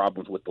lot of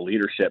problems with the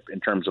leadership in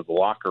terms of the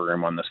locker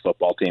room on this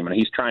football team, and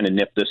he's trying to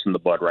nip this in the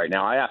bud right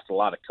now. I asked a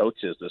lot of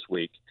coaches this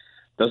week,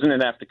 doesn't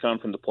it have to come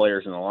from the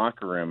players in the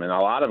locker room? And a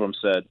lot of them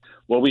said,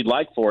 well, we'd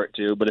like for it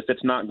to, but if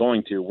it's not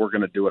going to, we're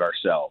going to do it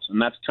ourselves.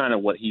 And that's kind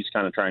of what he's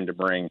kind of trying to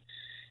bring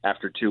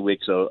after 2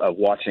 weeks of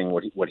watching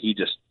what he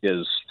just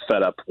is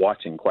fed up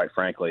watching, quite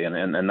frankly.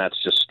 And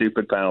that's just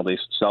stupid penalties,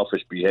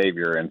 selfish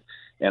behavior, and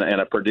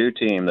a Purdue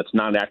team that's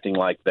not acting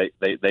like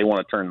they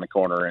want to turn the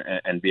corner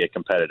and be a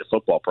competitive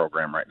football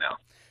program right now.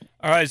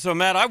 All right, so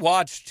Matt, I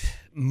watched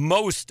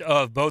most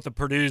of both of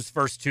Purdue's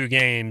first 2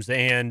 games,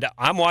 and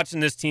I'm watching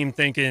this team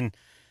thinking,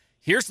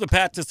 here's the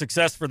path to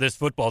success for this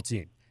football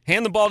team.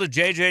 Hand the ball to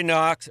DJ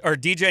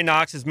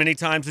Knox as many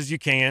times as you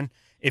can.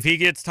 If he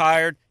gets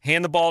tired,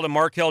 hand the ball to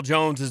Markel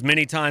Jones as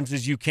many times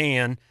as you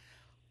can.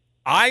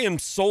 I am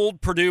sold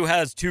Purdue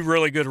has 2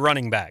 really good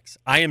running backs.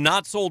 I am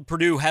not sold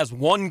Purdue has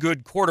 1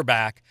 good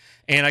quarterback.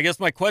 And I guess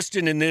my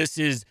question in this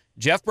is,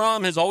 Jeff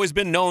Brohm has always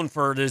been known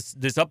for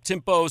this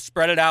up-tempo,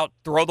 spread it out,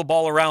 throw the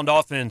ball around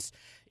offense.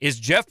 Is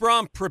Jeff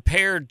Brohm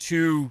prepared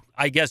to,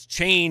 I guess,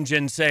 change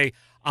and say,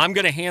 I'm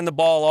going to hand the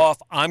ball off,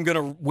 I'm going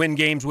to win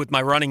games with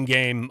my running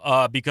game?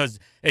 Because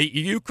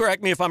you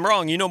correct me if I'm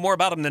wrong, you know more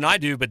about him than I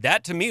do, but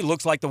that to me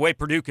looks like the way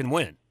Purdue can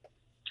win.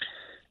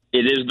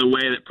 It is the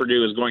way that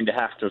Purdue is going to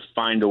have to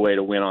find a way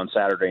to win on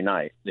Saturday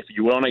night. If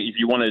you want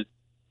to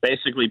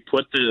basically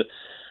put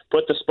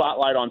the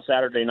spotlight on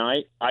Saturday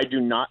night, I do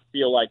not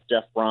feel like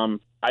Jeff Brohm.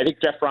 I think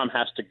Jeff Brohm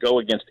has to go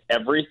against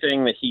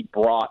everything that he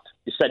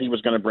said he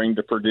was going to bring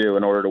to Purdue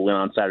in order to win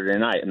on Saturday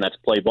night, and that's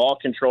play ball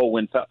control,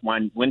 win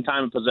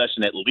time of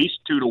possession at least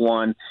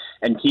 2-1,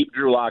 and keep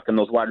Drew Lock and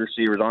those wide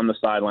receivers on the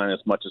sideline as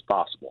much as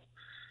possible.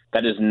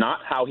 That is not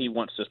how he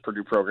wants this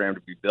Purdue program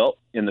to be built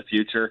in the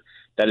future.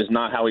 That is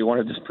not how he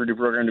wanted this Purdue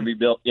program to be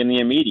built in the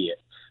immediate.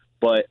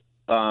 But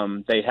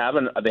they have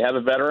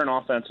a veteran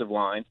offensive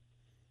line.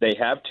 They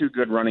have 2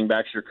 good running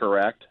backs, you're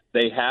correct.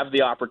 They have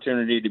the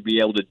opportunity to be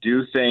able to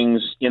do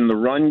things in the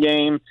run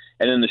game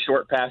and in the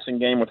short passing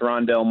game with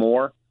Rondale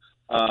Moore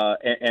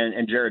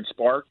and Jared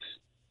Sparks.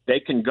 They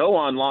can go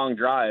on long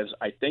drives,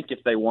 I think,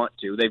 if they want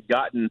to. They've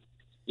gotten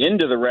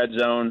into the red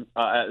zone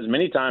as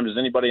many times as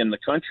anybody in the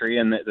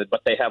country,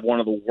 but they have one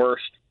of the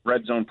worst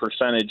red zone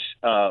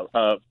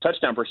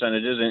touchdown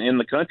percentages in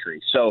the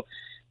country. So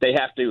they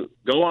have to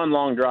go on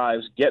long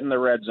drives, get in the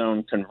red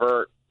zone,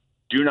 convert.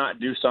 Do not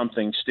do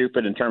something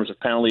stupid in terms of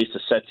penalties to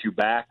set you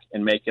back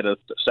and make it a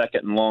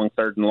second and long,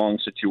 third and long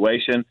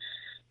situation.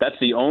 That's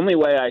the only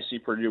way I see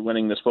Purdue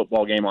winning this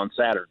football game on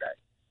Saturday.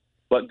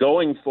 But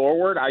going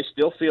forward, I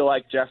still feel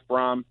like Jeff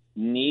Brom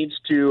needs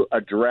to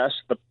address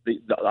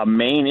a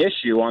main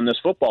issue on this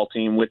football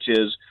team, which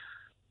is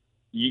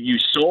you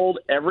sold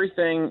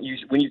everything.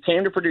 When you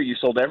came to Purdue, you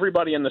sold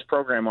everybody in this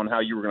program on how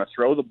you were going to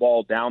throw the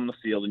ball down the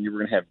field and you were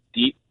going to have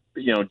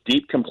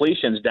deep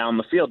completions down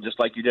the field, just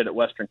like you did at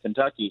Western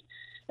Kentucky.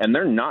 And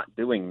they're not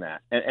doing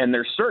that. And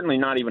they're certainly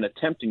not even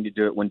attempting to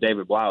do it when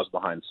David Blau is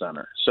behind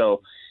center.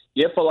 So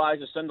if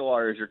Elijah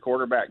Sindelar is your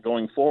quarterback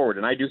going forward,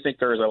 and I do think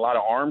there is a lot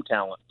of arm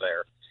talent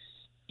there,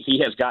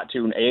 he has got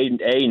to,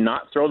 A,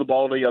 not throw the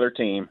ball to the other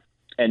team,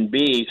 and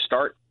B,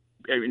 start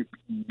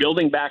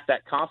building back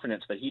that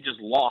confidence that he just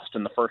lost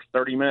in the first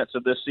 30 minutes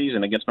of this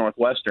season against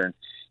Northwestern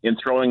in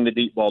throwing the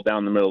deep ball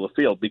down the middle of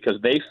the field, because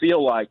they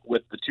feel like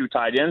with the two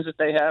tight ends that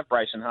they have,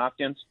 Bryson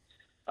Hopkins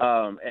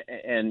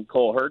and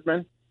Cole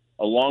Herdman,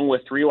 along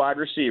with three wide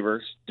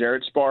receivers,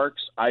 Jared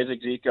Sparks,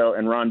 Isaac Zico,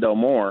 and Rondale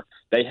Moore,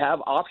 they have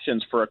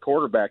options for a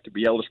quarterback to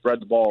be able to spread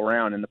the ball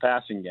around in the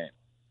passing game.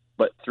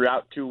 But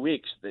throughout 2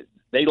 weeks,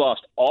 they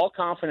lost all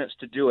confidence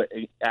to do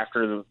it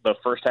after the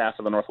first half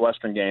of the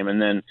Northwestern game,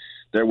 and then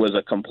there was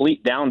a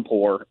complete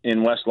downpour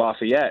in West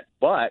Lafayette.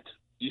 But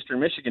Eastern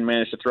Michigan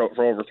managed to throw it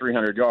for over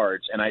 300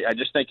 yards, and I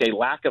just think a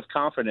lack of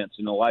confidence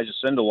in Elijah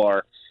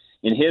Sindelar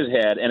in his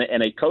head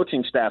and a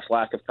coaching staff's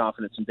lack of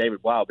confidence in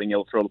David Blau being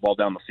able to throw the ball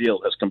down the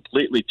field has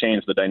completely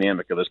changed the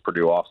dynamic of this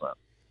Purdue offense.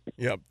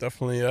 Yep,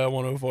 definitely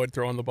want to avoid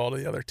throwing the ball to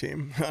the other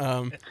team.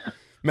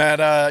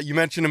 Matt, you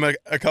mentioned him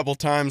a couple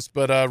times,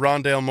 but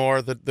Rondale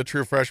Moore, the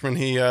true freshman,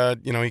 he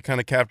kind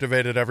of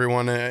captivated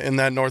everyone in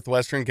that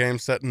Northwestern game,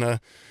 setting a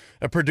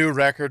Purdue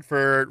record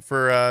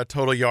for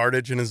total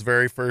yardage in his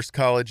very first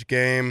college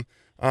game.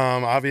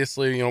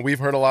 Obviously, we've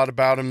heard a lot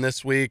about him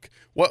this week.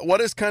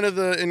 What is kind of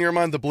in your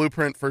mind, the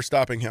blueprint for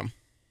stopping him?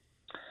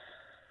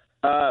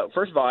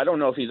 First of all, I don't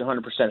know if he's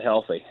 100%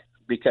 healthy,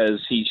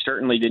 because he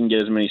certainly didn't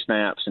get as many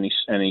snaps and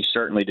he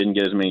certainly didn't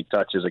get as many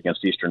touches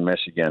against Eastern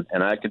Michigan.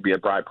 And that could be a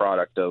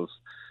byproduct of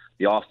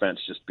the offense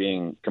just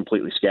being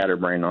completely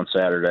scatterbrained on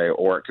Saturday,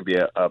 or it could be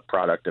a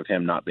product of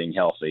him not being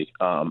healthy,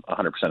 100%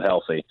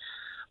 healthy.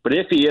 But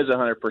if he is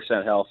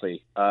 100%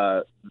 healthy,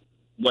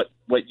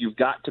 what you've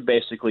got to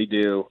basically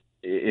do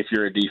if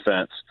you're a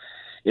defense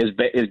is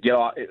get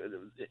off.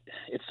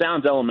 It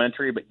sounds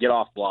elementary, but get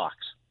off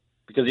blocks.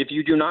 Because if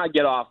you do not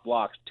get off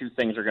blocks, two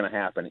things are going to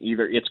happen.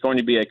 Either it's going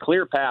to be a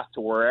clear path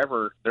to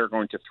wherever they're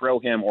going to throw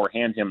him or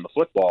hand him the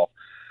football,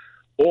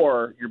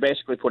 or you're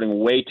basically putting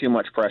way too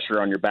much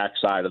pressure on your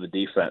backside of the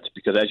defense.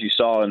 Because as you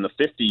saw in the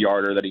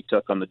 50-yarder that he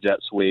took on the jet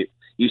sweep,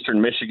 Eastern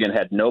Michigan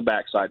had no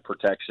backside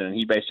protection, and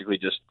he basically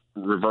just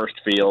reversed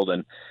field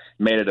and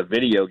made it a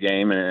video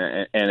game.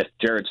 And if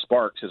Jared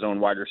Sparks, his own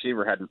wide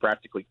receiver, hadn't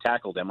practically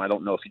tackled him, I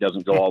don't know if he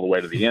doesn't go all the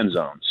way to the end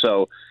zone.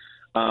 So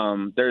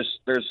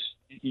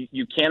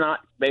you cannot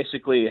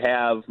basically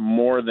have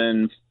more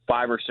than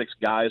 5 or 6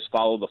 guys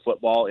follow the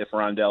football if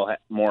Rondale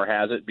Moore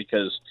has it,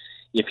 because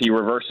if he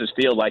reverses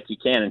field like he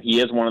can, and he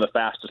is one of the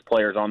fastest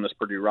players on this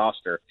Purdue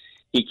roster,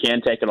 he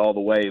can take it all the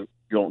way,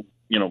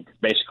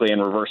 basically in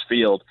reverse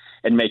field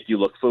and make you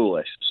look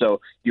foolish. So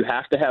you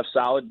have to have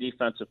solid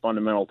defensive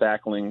fundamental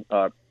tackling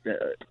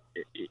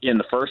in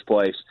the first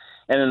place.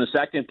 And in the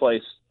second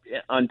place,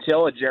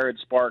 until a Jared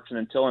Sparks and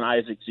until an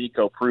Isaac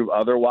Zico prove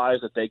otherwise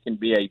that they can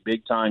be a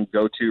big-time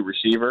go-to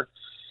receiver,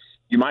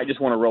 you might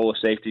just want to roll a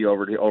safety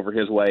over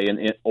his way,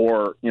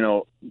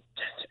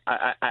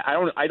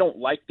 I don't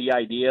like the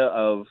idea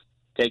of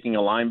taking a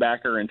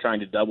linebacker and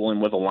trying to double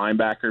him with a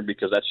linebacker,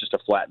 because that's just a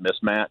flat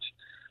mismatch.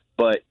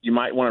 But you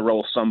might want to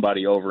roll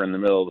somebody over in the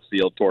middle of the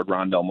field toward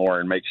Rondale Moore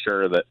and make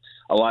sure that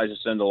Elijah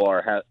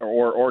Sindelar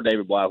or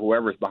David Blau,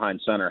 whoever's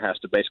behind center, has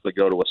to basically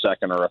go to a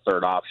second or a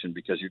third option,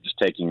 because you're just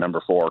taking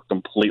number 4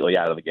 completely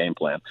out of the game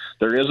plan.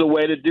 There is a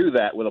way to do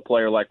that with a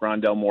player like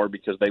Rondale Moore,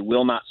 because they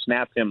will not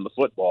snap him the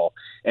football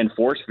and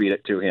force feed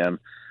it to him.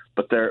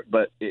 But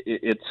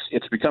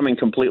it's becoming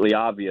completely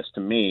obvious to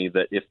me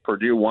that if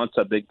Purdue wants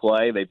a big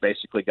play, they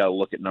basically got to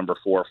look at number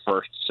 4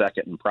 first,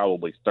 second, and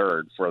probably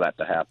third for that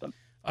to happen.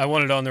 I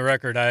wanted on the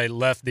record, I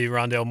left the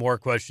Rondale Moore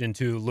question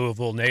to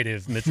Louisville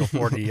native Mitchell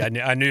Forty.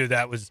 I knew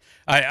that was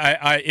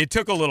it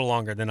took a little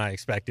longer than I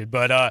expected.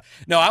 But,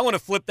 no, I want to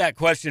flip that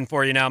question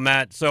for you now,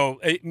 Matt. So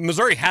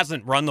Missouri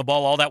hasn't run the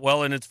ball all that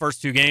well in its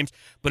first 2 games,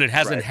 but it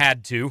hasn't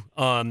had to.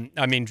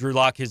 Drew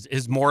Lock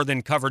has more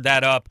than covered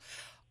that up.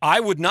 I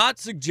would not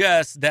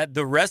suggest that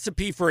the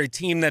recipe for a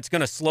team that's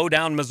going to slow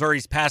down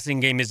Missouri's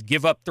passing game is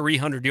give up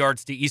 300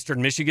 yards to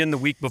Eastern Michigan the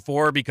week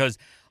before, because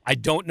I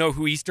don't know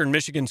who Eastern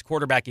Michigan's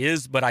quarterback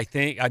is, but I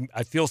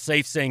feel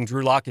safe saying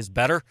Drew Lock is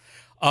better.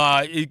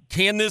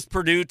 Can this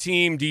Purdue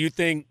team, do you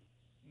think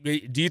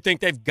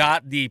they've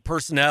got the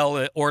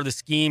personnel or the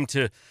scheme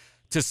to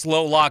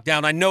slow Lock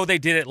down? I know they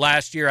did it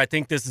last year. I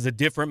think this is a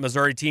different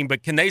Missouri team,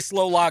 but can they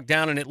slow Lock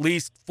down and at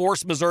least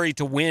force Missouri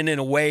to win in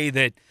a way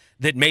that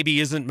maybe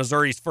isn't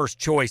Missouri's first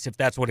choice, if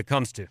that's what it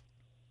comes to?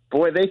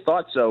 Boy, they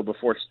thought so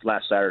before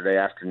last Saturday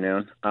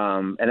afternoon.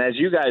 And as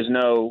you guys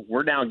know,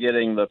 we're now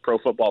getting the Pro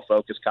Football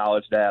Focus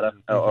college data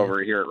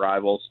over here at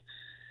Rivals.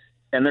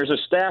 And there's a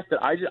stat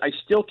that I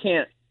still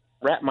can't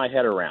wrap my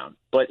head around.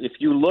 But if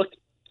you look,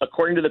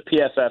 according to the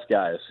PFF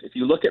guys, if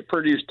you look at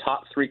Purdue's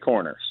top three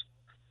corners,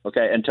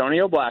 okay,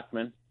 Antonio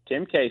Blackman,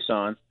 Tim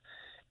Cason,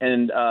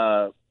 and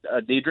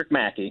Dedrick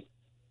Mackey,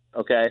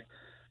 okay,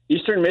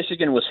 Eastern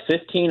Michigan was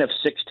 15 of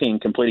 16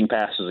 completing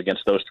passes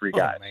against those three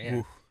guys. Oh,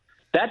 man.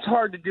 That's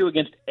hard to do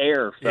against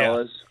air,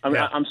 fellas. Yeah. I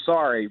mean, I'm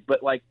sorry,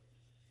 but like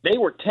they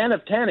were 10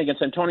 of 10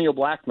 against Antonio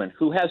Blackman,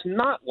 who has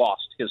not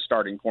lost his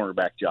starting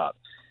cornerback job.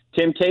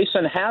 Tim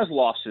Cason has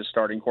lost his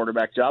starting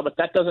quarterback job, but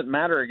that doesn't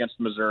matter against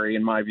Missouri,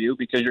 in my view,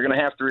 because you're going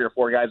to have 3 or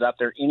 4 guys out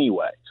there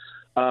anyway.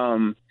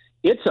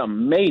 It's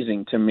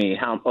amazing to me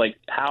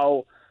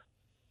how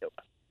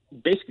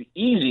basically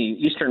easy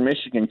Eastern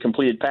Michigan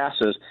completed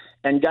passes.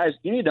 And guys,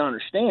 you need to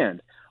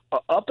understand,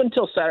 up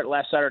until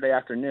last Saturday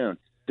afternoon,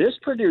 this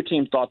Purdue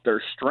team thought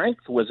their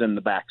strength was in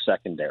the back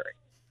secondary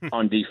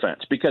on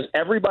defense, because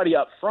everybody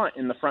up front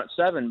in the front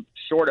seven,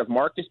 short of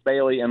Marcus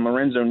Bailey and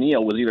Lorenzo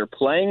Neal, was either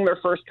playing their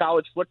first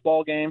college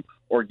football game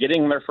or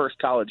getting their first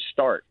college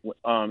start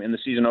in the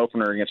season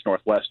opener against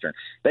Northwestern.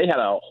 They had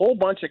a whole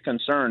bunch of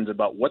concerns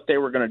about what they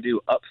were going to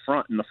do up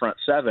front in the front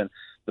seven.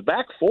 The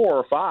back 4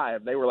 or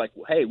 5, they were like,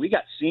 hey, we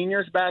got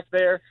seniors back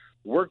there.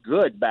 We're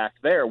good back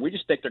there. We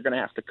just think they're going to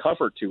have to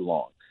cover too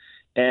long.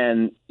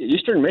 And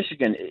Eastern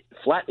Michigan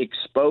flat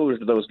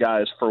exposed those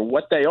guys for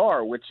what they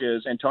are, which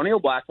is Antonio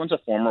Blackman's a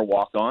former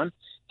walk-on.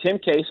 Tim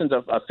Cason's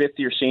a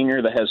fifth-year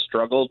senior that has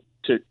struggled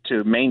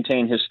to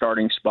maintain his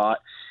starting spot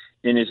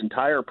in his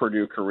entire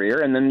Purdue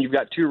career. And then you've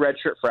got 2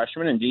 redshirt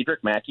freshmen in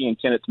Dedrick Mackey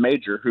and Kenneth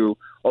Major, who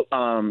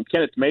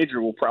Kenneth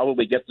Major will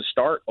probably get the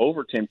start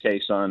over Tim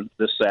Cason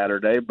this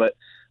Saturday. But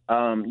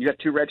you got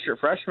 2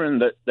 redshirt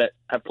freshmen that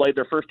have played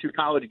their first 2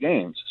 college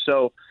games.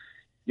 So,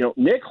 you know,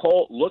 Nick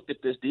Holt looked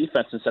at this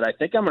defense and said, I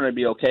think I'm going to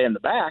be okay in the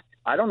back.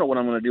 I don't know what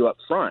I'm going to do up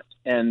front.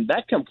 And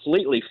that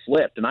completely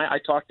flipped. And I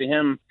talked to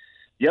him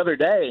the other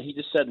day, and he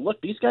just said, look,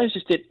 these guys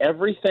just did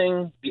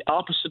everything the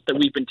opposite that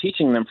we've been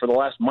teaching them for the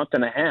last month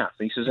and a half.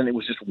 And he says, and it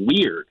was just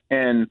weird.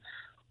 And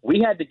we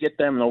had to get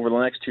them over the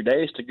next 2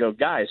 days to go,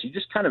 guys, you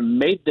just kind of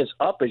made this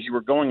up as you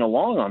were going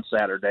along on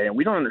Saturday, and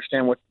we don't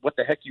understand what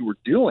the heck you were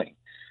doing.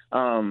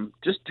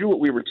 Just do what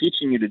we were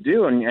teaching you to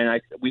do,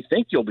 and we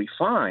think you'll be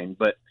fine.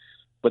 But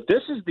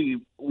this is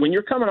when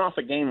you're coming off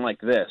a game like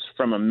this,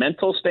 from a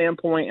mental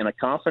standpoint and a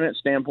confidence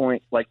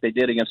standpoint, like they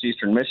did against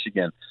Eastern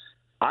Michigan,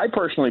 I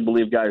personally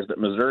believe, guys, that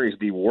Missouri is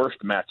the worst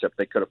matchup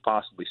they could have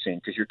possibly seen,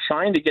 because you're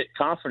trying to get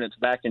confidence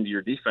back into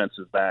your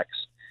defensive backs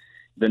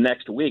the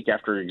next week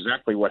after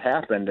exactly what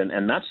happened,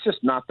 and that's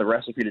just not the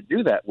recipe to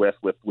do that with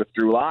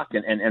Drew Lock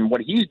and what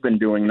he's been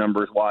doing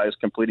numbers-wise,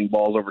 completing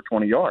balls over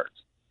 20 yards.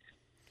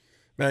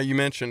 Now, you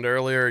mentioned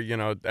earlier, you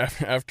know,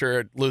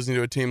 after losing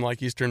to a team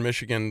like Eastern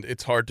Michigan,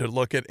 it's hard to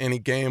look at any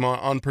game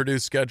on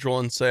Purdue's schedule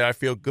and say, I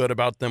feel good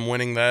about them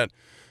winning that.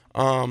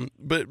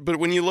 But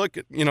when you look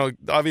at, you know,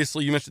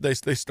 obviously you mentioned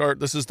they start,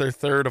 this is their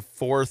third of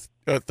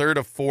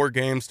 4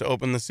 games to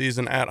open the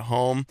season at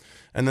home,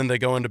 and then they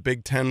go into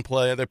Big Ten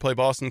play. They play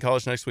Boston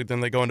College next week,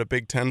 then they go into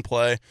Big Ten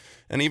play.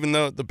 And even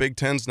though the Big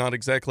Ten's not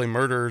exactly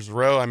murderer's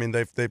row, I mean,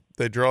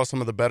 they draw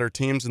some of the better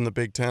teams in the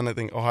Big Ten. I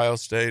think Ohio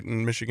State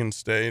and Michigan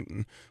State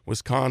and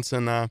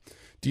Wisconsin.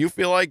 Do you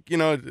feel like, you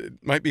know, it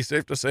might be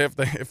safe to say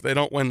if they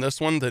don't win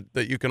this one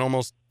that you can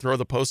almost throw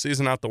the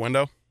postseason out the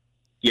window?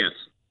 Yes.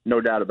 No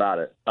doubt about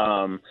it.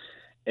 I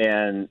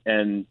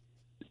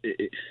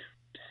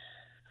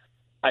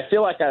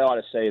feel like I ought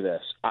to say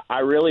this. I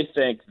really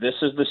think this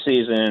is the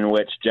season in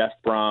which Jeff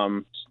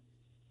Brom's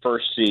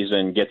first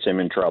season gets him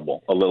in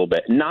trouble a little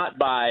bit. Not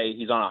by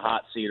he's on a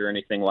hot seat or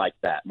anything like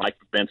that. Mike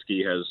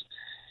Babinski has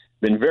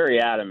been very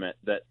adamant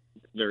that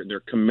they're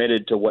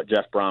committed to what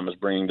Jeff Brom is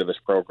bringing to this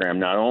program,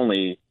 not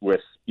only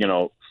with, you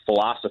know,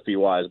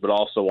 philosophy-wise, but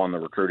also on the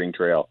recruiting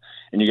trail.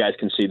 And you guys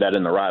can see that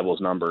in the Rivals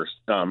numbers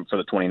for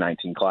the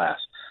 2019 class.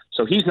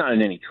 So he's not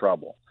in any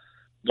trouble.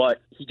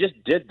 But he just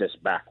did this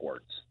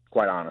backwards,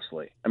 quite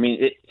honestly. I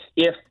mean,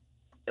 if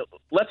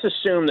let's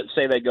assume that,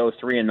 say, they go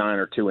 3-9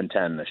 or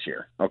 2-10 this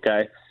year,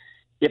 okay?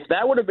 If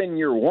that would have been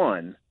year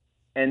 1,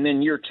 and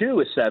then year 2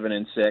 is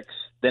 7-6,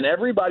 then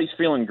everybody's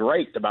feeling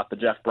great about the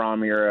Jeff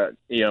Brom era,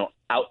 you know,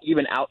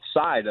 even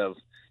outside of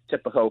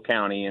Tippecanoe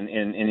County in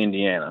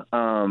Indiana.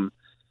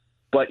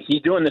 But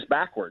he's doing this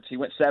backwards. He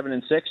went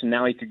 7-6, and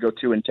now he could go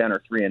 2-10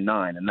 or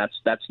 3-9, and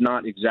that's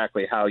not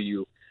exactly how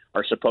you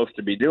are supposed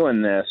to be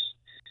doing this.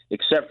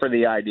 except for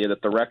the idea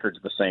that the record's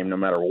the same no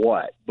matter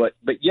what. But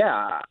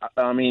yeah,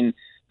 I mean,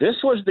 this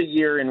was the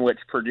year in which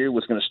Purdue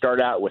was going to start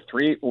out with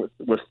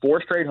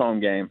 4 straight home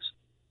games,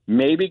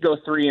 maybe go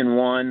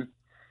 3-1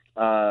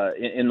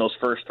 in those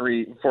first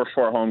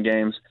 4 home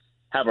games,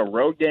 have a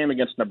road game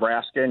against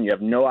Nebraska, and you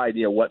have no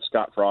idea what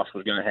Scott Frost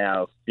was going to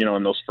have,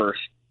 in those first,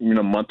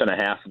 month and a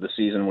half of the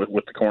season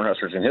with the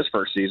Cornhuskers in his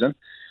first season.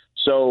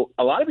 So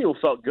a lot of people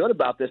felt good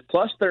about this.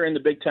 Plus, they're in the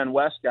Big Ten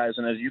West, guys,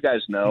 and as you guys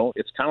know,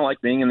 it's kind of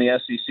like being in the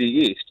SEC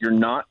East. You're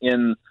not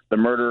in the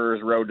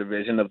Murderers Row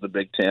division of the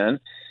Big Ten.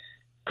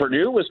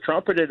 Purdue was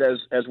trumpeted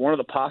as one of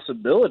the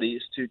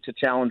possibilities to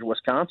challenge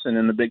Wisconsin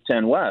in the Big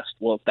Ten West.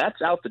 Well, if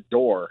that's out the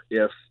door,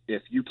 if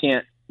you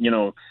can't,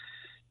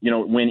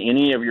 win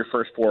any of your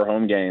first 4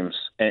 home games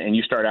and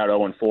you start out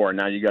 0-4, and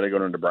now you got to go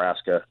to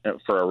Nebraska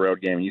for a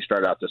road game, and you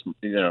start out this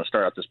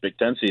Big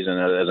Ten season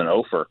as an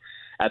 0-for.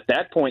 At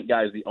that point,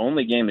 guys, the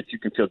only game that you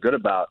can feel good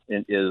about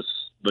is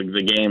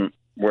the game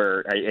where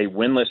a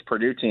winless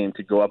Purdue team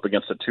could go up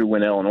against a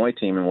 2-win Illinois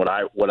team, and what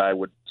I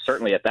would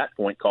certainly at that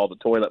point call the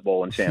toilet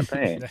bowl in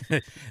Champaign.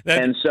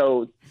 And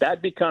so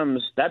that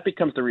becomes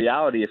the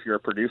reality if you're a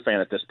Purdue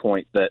fan at this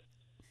point, that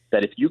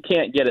if you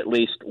can't get at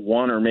least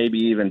one or maybe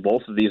even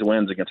both of these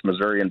wins against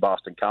Missouri and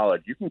Boston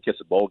College, you can kiss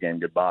a bowl game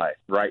goodbye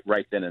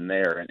right then and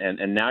there.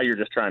 And now you're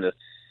just trying to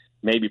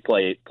maybe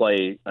play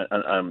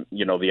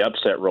the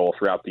upset role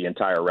throughout the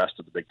entire rest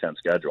of the Big Ten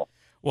schedule.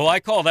 Well,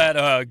 I call that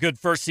a good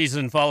first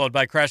season followed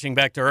by crashing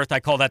back to earth. I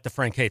call that the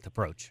Frank Haith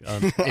approach.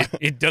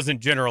 It doesn't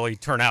generally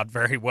turn out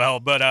very well,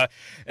 but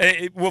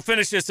we'll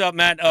finish this up,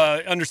 Matt.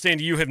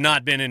 Understand you have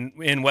not been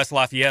in West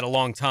Lafayette a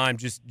long time,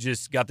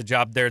 just got the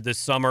job there this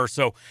summer,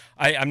 so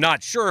I'm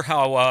not sure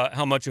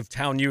how much of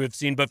town you have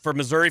seen, but for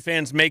Missouri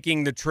fans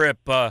making the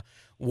trip,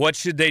 what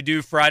should they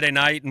do Friday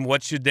night and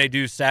what should they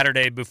do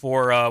Saturday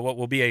before what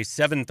will be a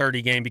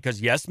 7:30 game? Because,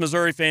 yes,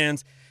 Missouri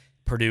fans,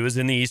 Purdue is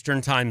in the Eastern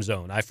time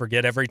zone. I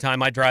forget every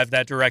time I drive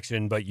that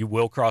direction, but you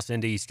will cross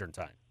into Eastern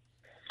time.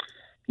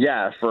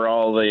 Yeah, for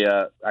all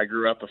I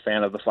grew up a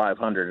fan of the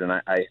 500, and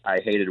I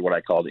hated what I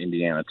called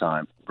Indiana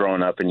time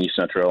growing up in East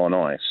Central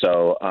Illinois.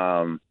 So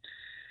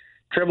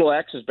Triple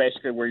X is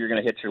basically where you're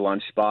going to hit your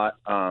lunch spot.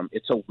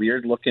 It's a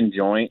weird-looking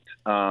joint.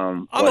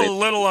 I'm a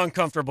little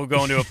uncomfortable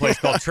going to a place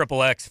called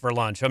Triple X for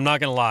lunch. I'm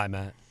not going to lie,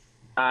 Matt.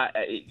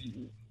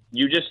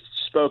 You just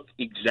spoke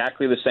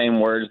exactly the same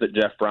words that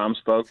Jeff Brom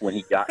spoke when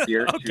he got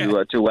here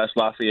to West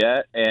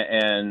Lafayette,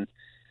 and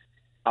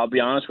I'll be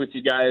honest with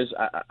you guys.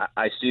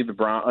 I see the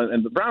Brom,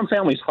 and the Brom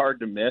family's hard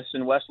to miss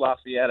in West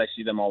Lafayette. I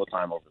see them all the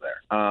time over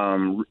there.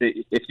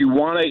 If you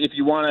want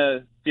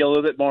to feel a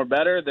little bit more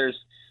better,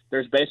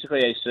 there's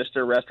basically a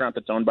sister restaurant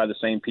that's owned by the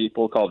same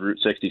people called Route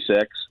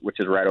 66, which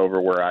is right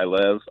over where I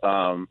live.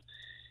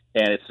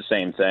 And it's the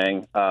same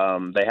thing.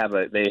 They have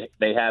a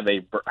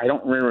I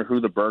don't remember who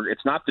the burger.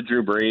 It's not the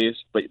Drew Brees,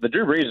 but the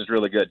Drew Brees is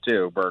really good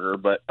too, burger.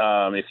 But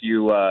if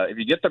you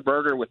get the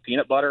burger with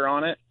peanut butter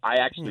on it, I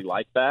actually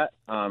like that.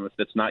 If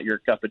it's not your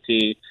cup of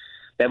tea,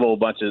 they have a whole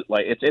bunch of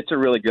it's a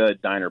really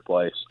good diner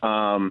place.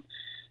 The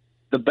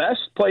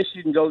best place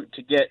you can go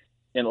to get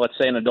let's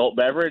say an adult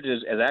beverage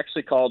is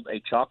actually called a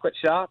chocolate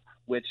shop,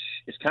 which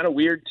is kind of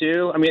weird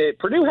too. I mean,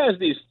 Purdue has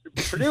the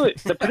Purdue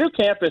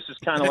campus is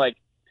kind of like,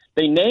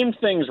 they named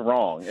things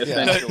wrong,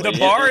 essentially. The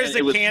bar is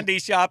a candy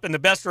shop, and the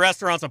best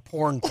restaurant's a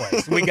porn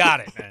place. We got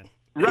it, man.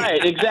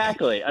 Right,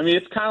 exactly. I mean,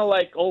 it's kind of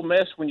like Ole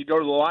Miss when you go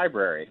to the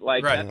library.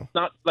 Like, right. That's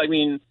not. I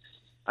mean,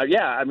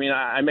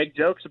 I make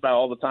jokes about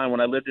all the time when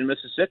I lived in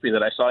Mississippi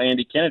that I saw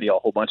Andy Kennedy a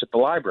whole bunch at the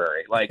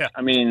library. Like, yeah.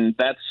 I mean,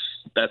 that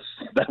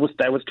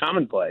was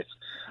commonplace.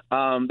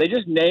 They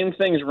just named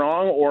things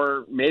wrong,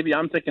 or maybe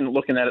I'm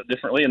looking at it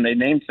differently, and they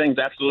named things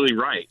absolutely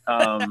right.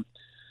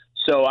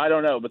 So I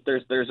don't know, but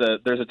there's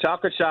a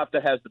chocolate shop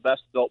that has the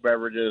best adult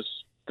beverages.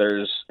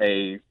 There's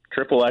a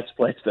Triple X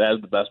place that has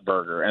the best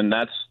burger, and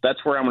that's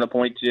where I'm going to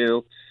point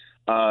to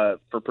for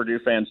Purdue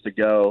fans to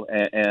go.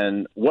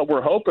 And what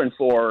we're hoping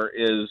for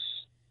is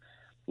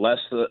less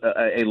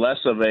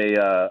of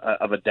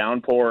a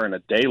downpour and a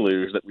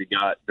deluge that we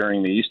got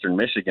during the Eastern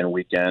Michigan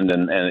weekend,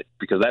 and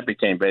because that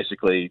became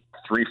basically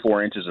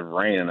 3-4 inches of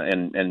rain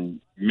and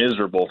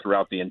miserable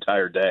throughout the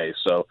entire day.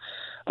 So.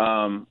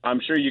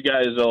 I'm sure you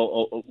guys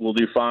will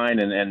do fine,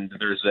 and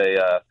there's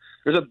a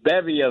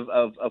bevy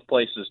of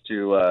places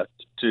to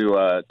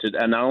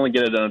and not only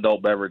get an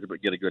adult beverage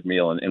but get a good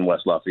meal in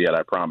West Lafayette.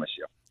 I promise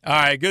you. All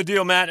right, good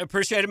deal, Matt.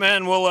 Appreciate it,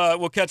 man.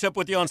 We'll catch up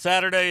with you on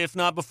Saturday, if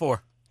not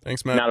before.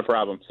 Thanks, Matt. Not a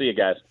problem. See you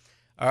guys.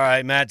 All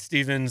right, Matt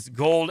Stevens,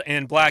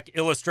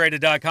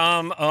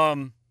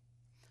 goldandblackillustrated.com.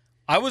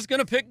 I was going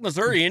to pick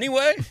Missouri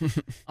anyway.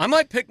 I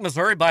might pick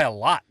Missouri by a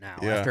lot now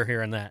after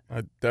hearing that.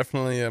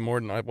 Definitely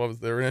more than what was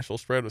their initial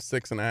spread was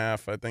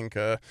 6.5. I think.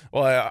 I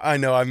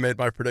know I've made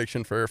my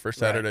prediction for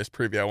Saturday's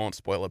preview. I won't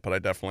spoil it, but I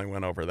definitely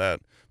went over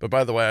that. But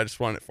by the way, I just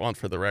want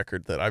for the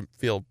record that I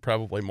feel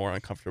probably more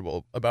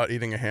uncomfortable about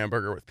eating a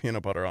hamburger with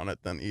peanut butter on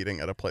it than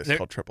eating at a place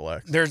called Triple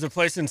X. There's a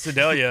place in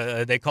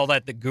Sedalia. They call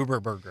that the Goober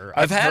Burger.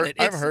 I've had it.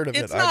 I've heard of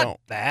it. It's not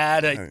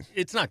bad.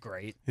 It's not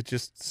great. It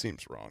just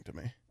seems wrong to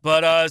me.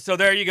 But so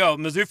there you go.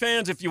 Mizzou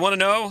fans, if you want to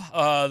know,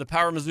 the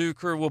Power Mizzou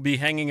crew will be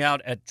hanging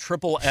out at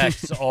Triple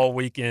X all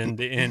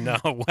weekend in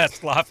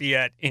West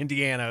Lafayette,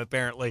 Indiana,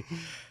 apparently.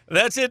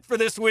 That's it for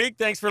this week.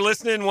 Thanks for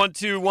listening. Want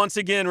to once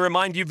again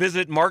remind you,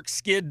 visit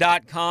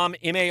markskid.com,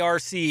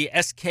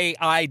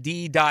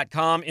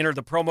 markskid.com. Enter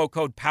the promo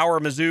code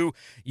PowerMizzou.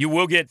 You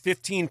will get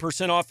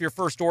 15% off your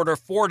first order.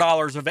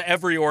 $4 of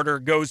every order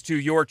goes to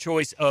your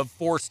choice of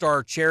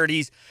 4-star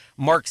charities,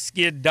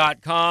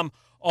 markskid.com.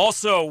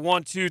 Also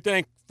want to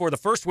thank, for the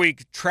first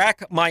week,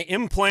 Track My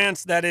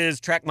Implants. That is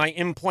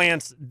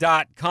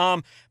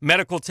trackmyimplants.com.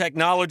 Medical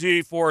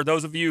technology for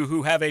those of you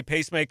who have a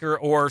pacemaker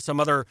or some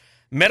other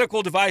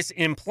medical device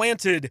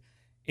implanted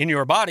in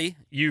your body.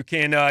 You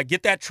can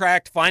get that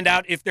tracked, find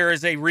out if there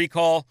is a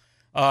recall.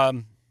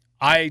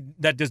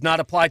 That does not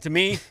apply to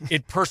me.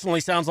 It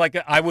personally sounds like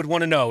I would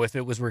want to know if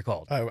it was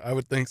recalled. I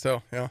would think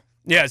so, yeah.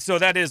 Yeah, so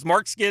that is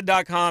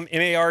markskid.com,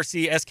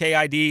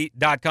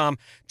 markskid.com,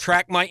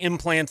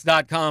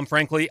 trackmyimplants.com.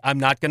 Frankly, I'm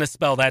not going to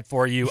spell that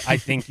for you. I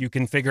think you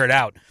can figure it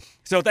out.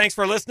 So thanks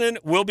for listening.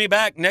 We'll be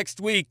back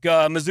next week.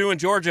 Mizzou and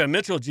Georgia.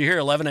 Mitchell, did you hear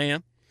 11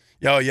 a.m.?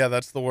 Oh, yeah,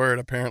 that's the word.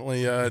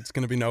 Apparently, it's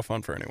going to be no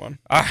fun for anyone.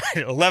 All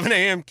right, 11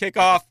 a.m.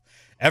 kickoff.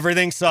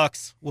 Everything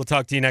sucks. We'll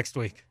talk to you next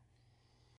week.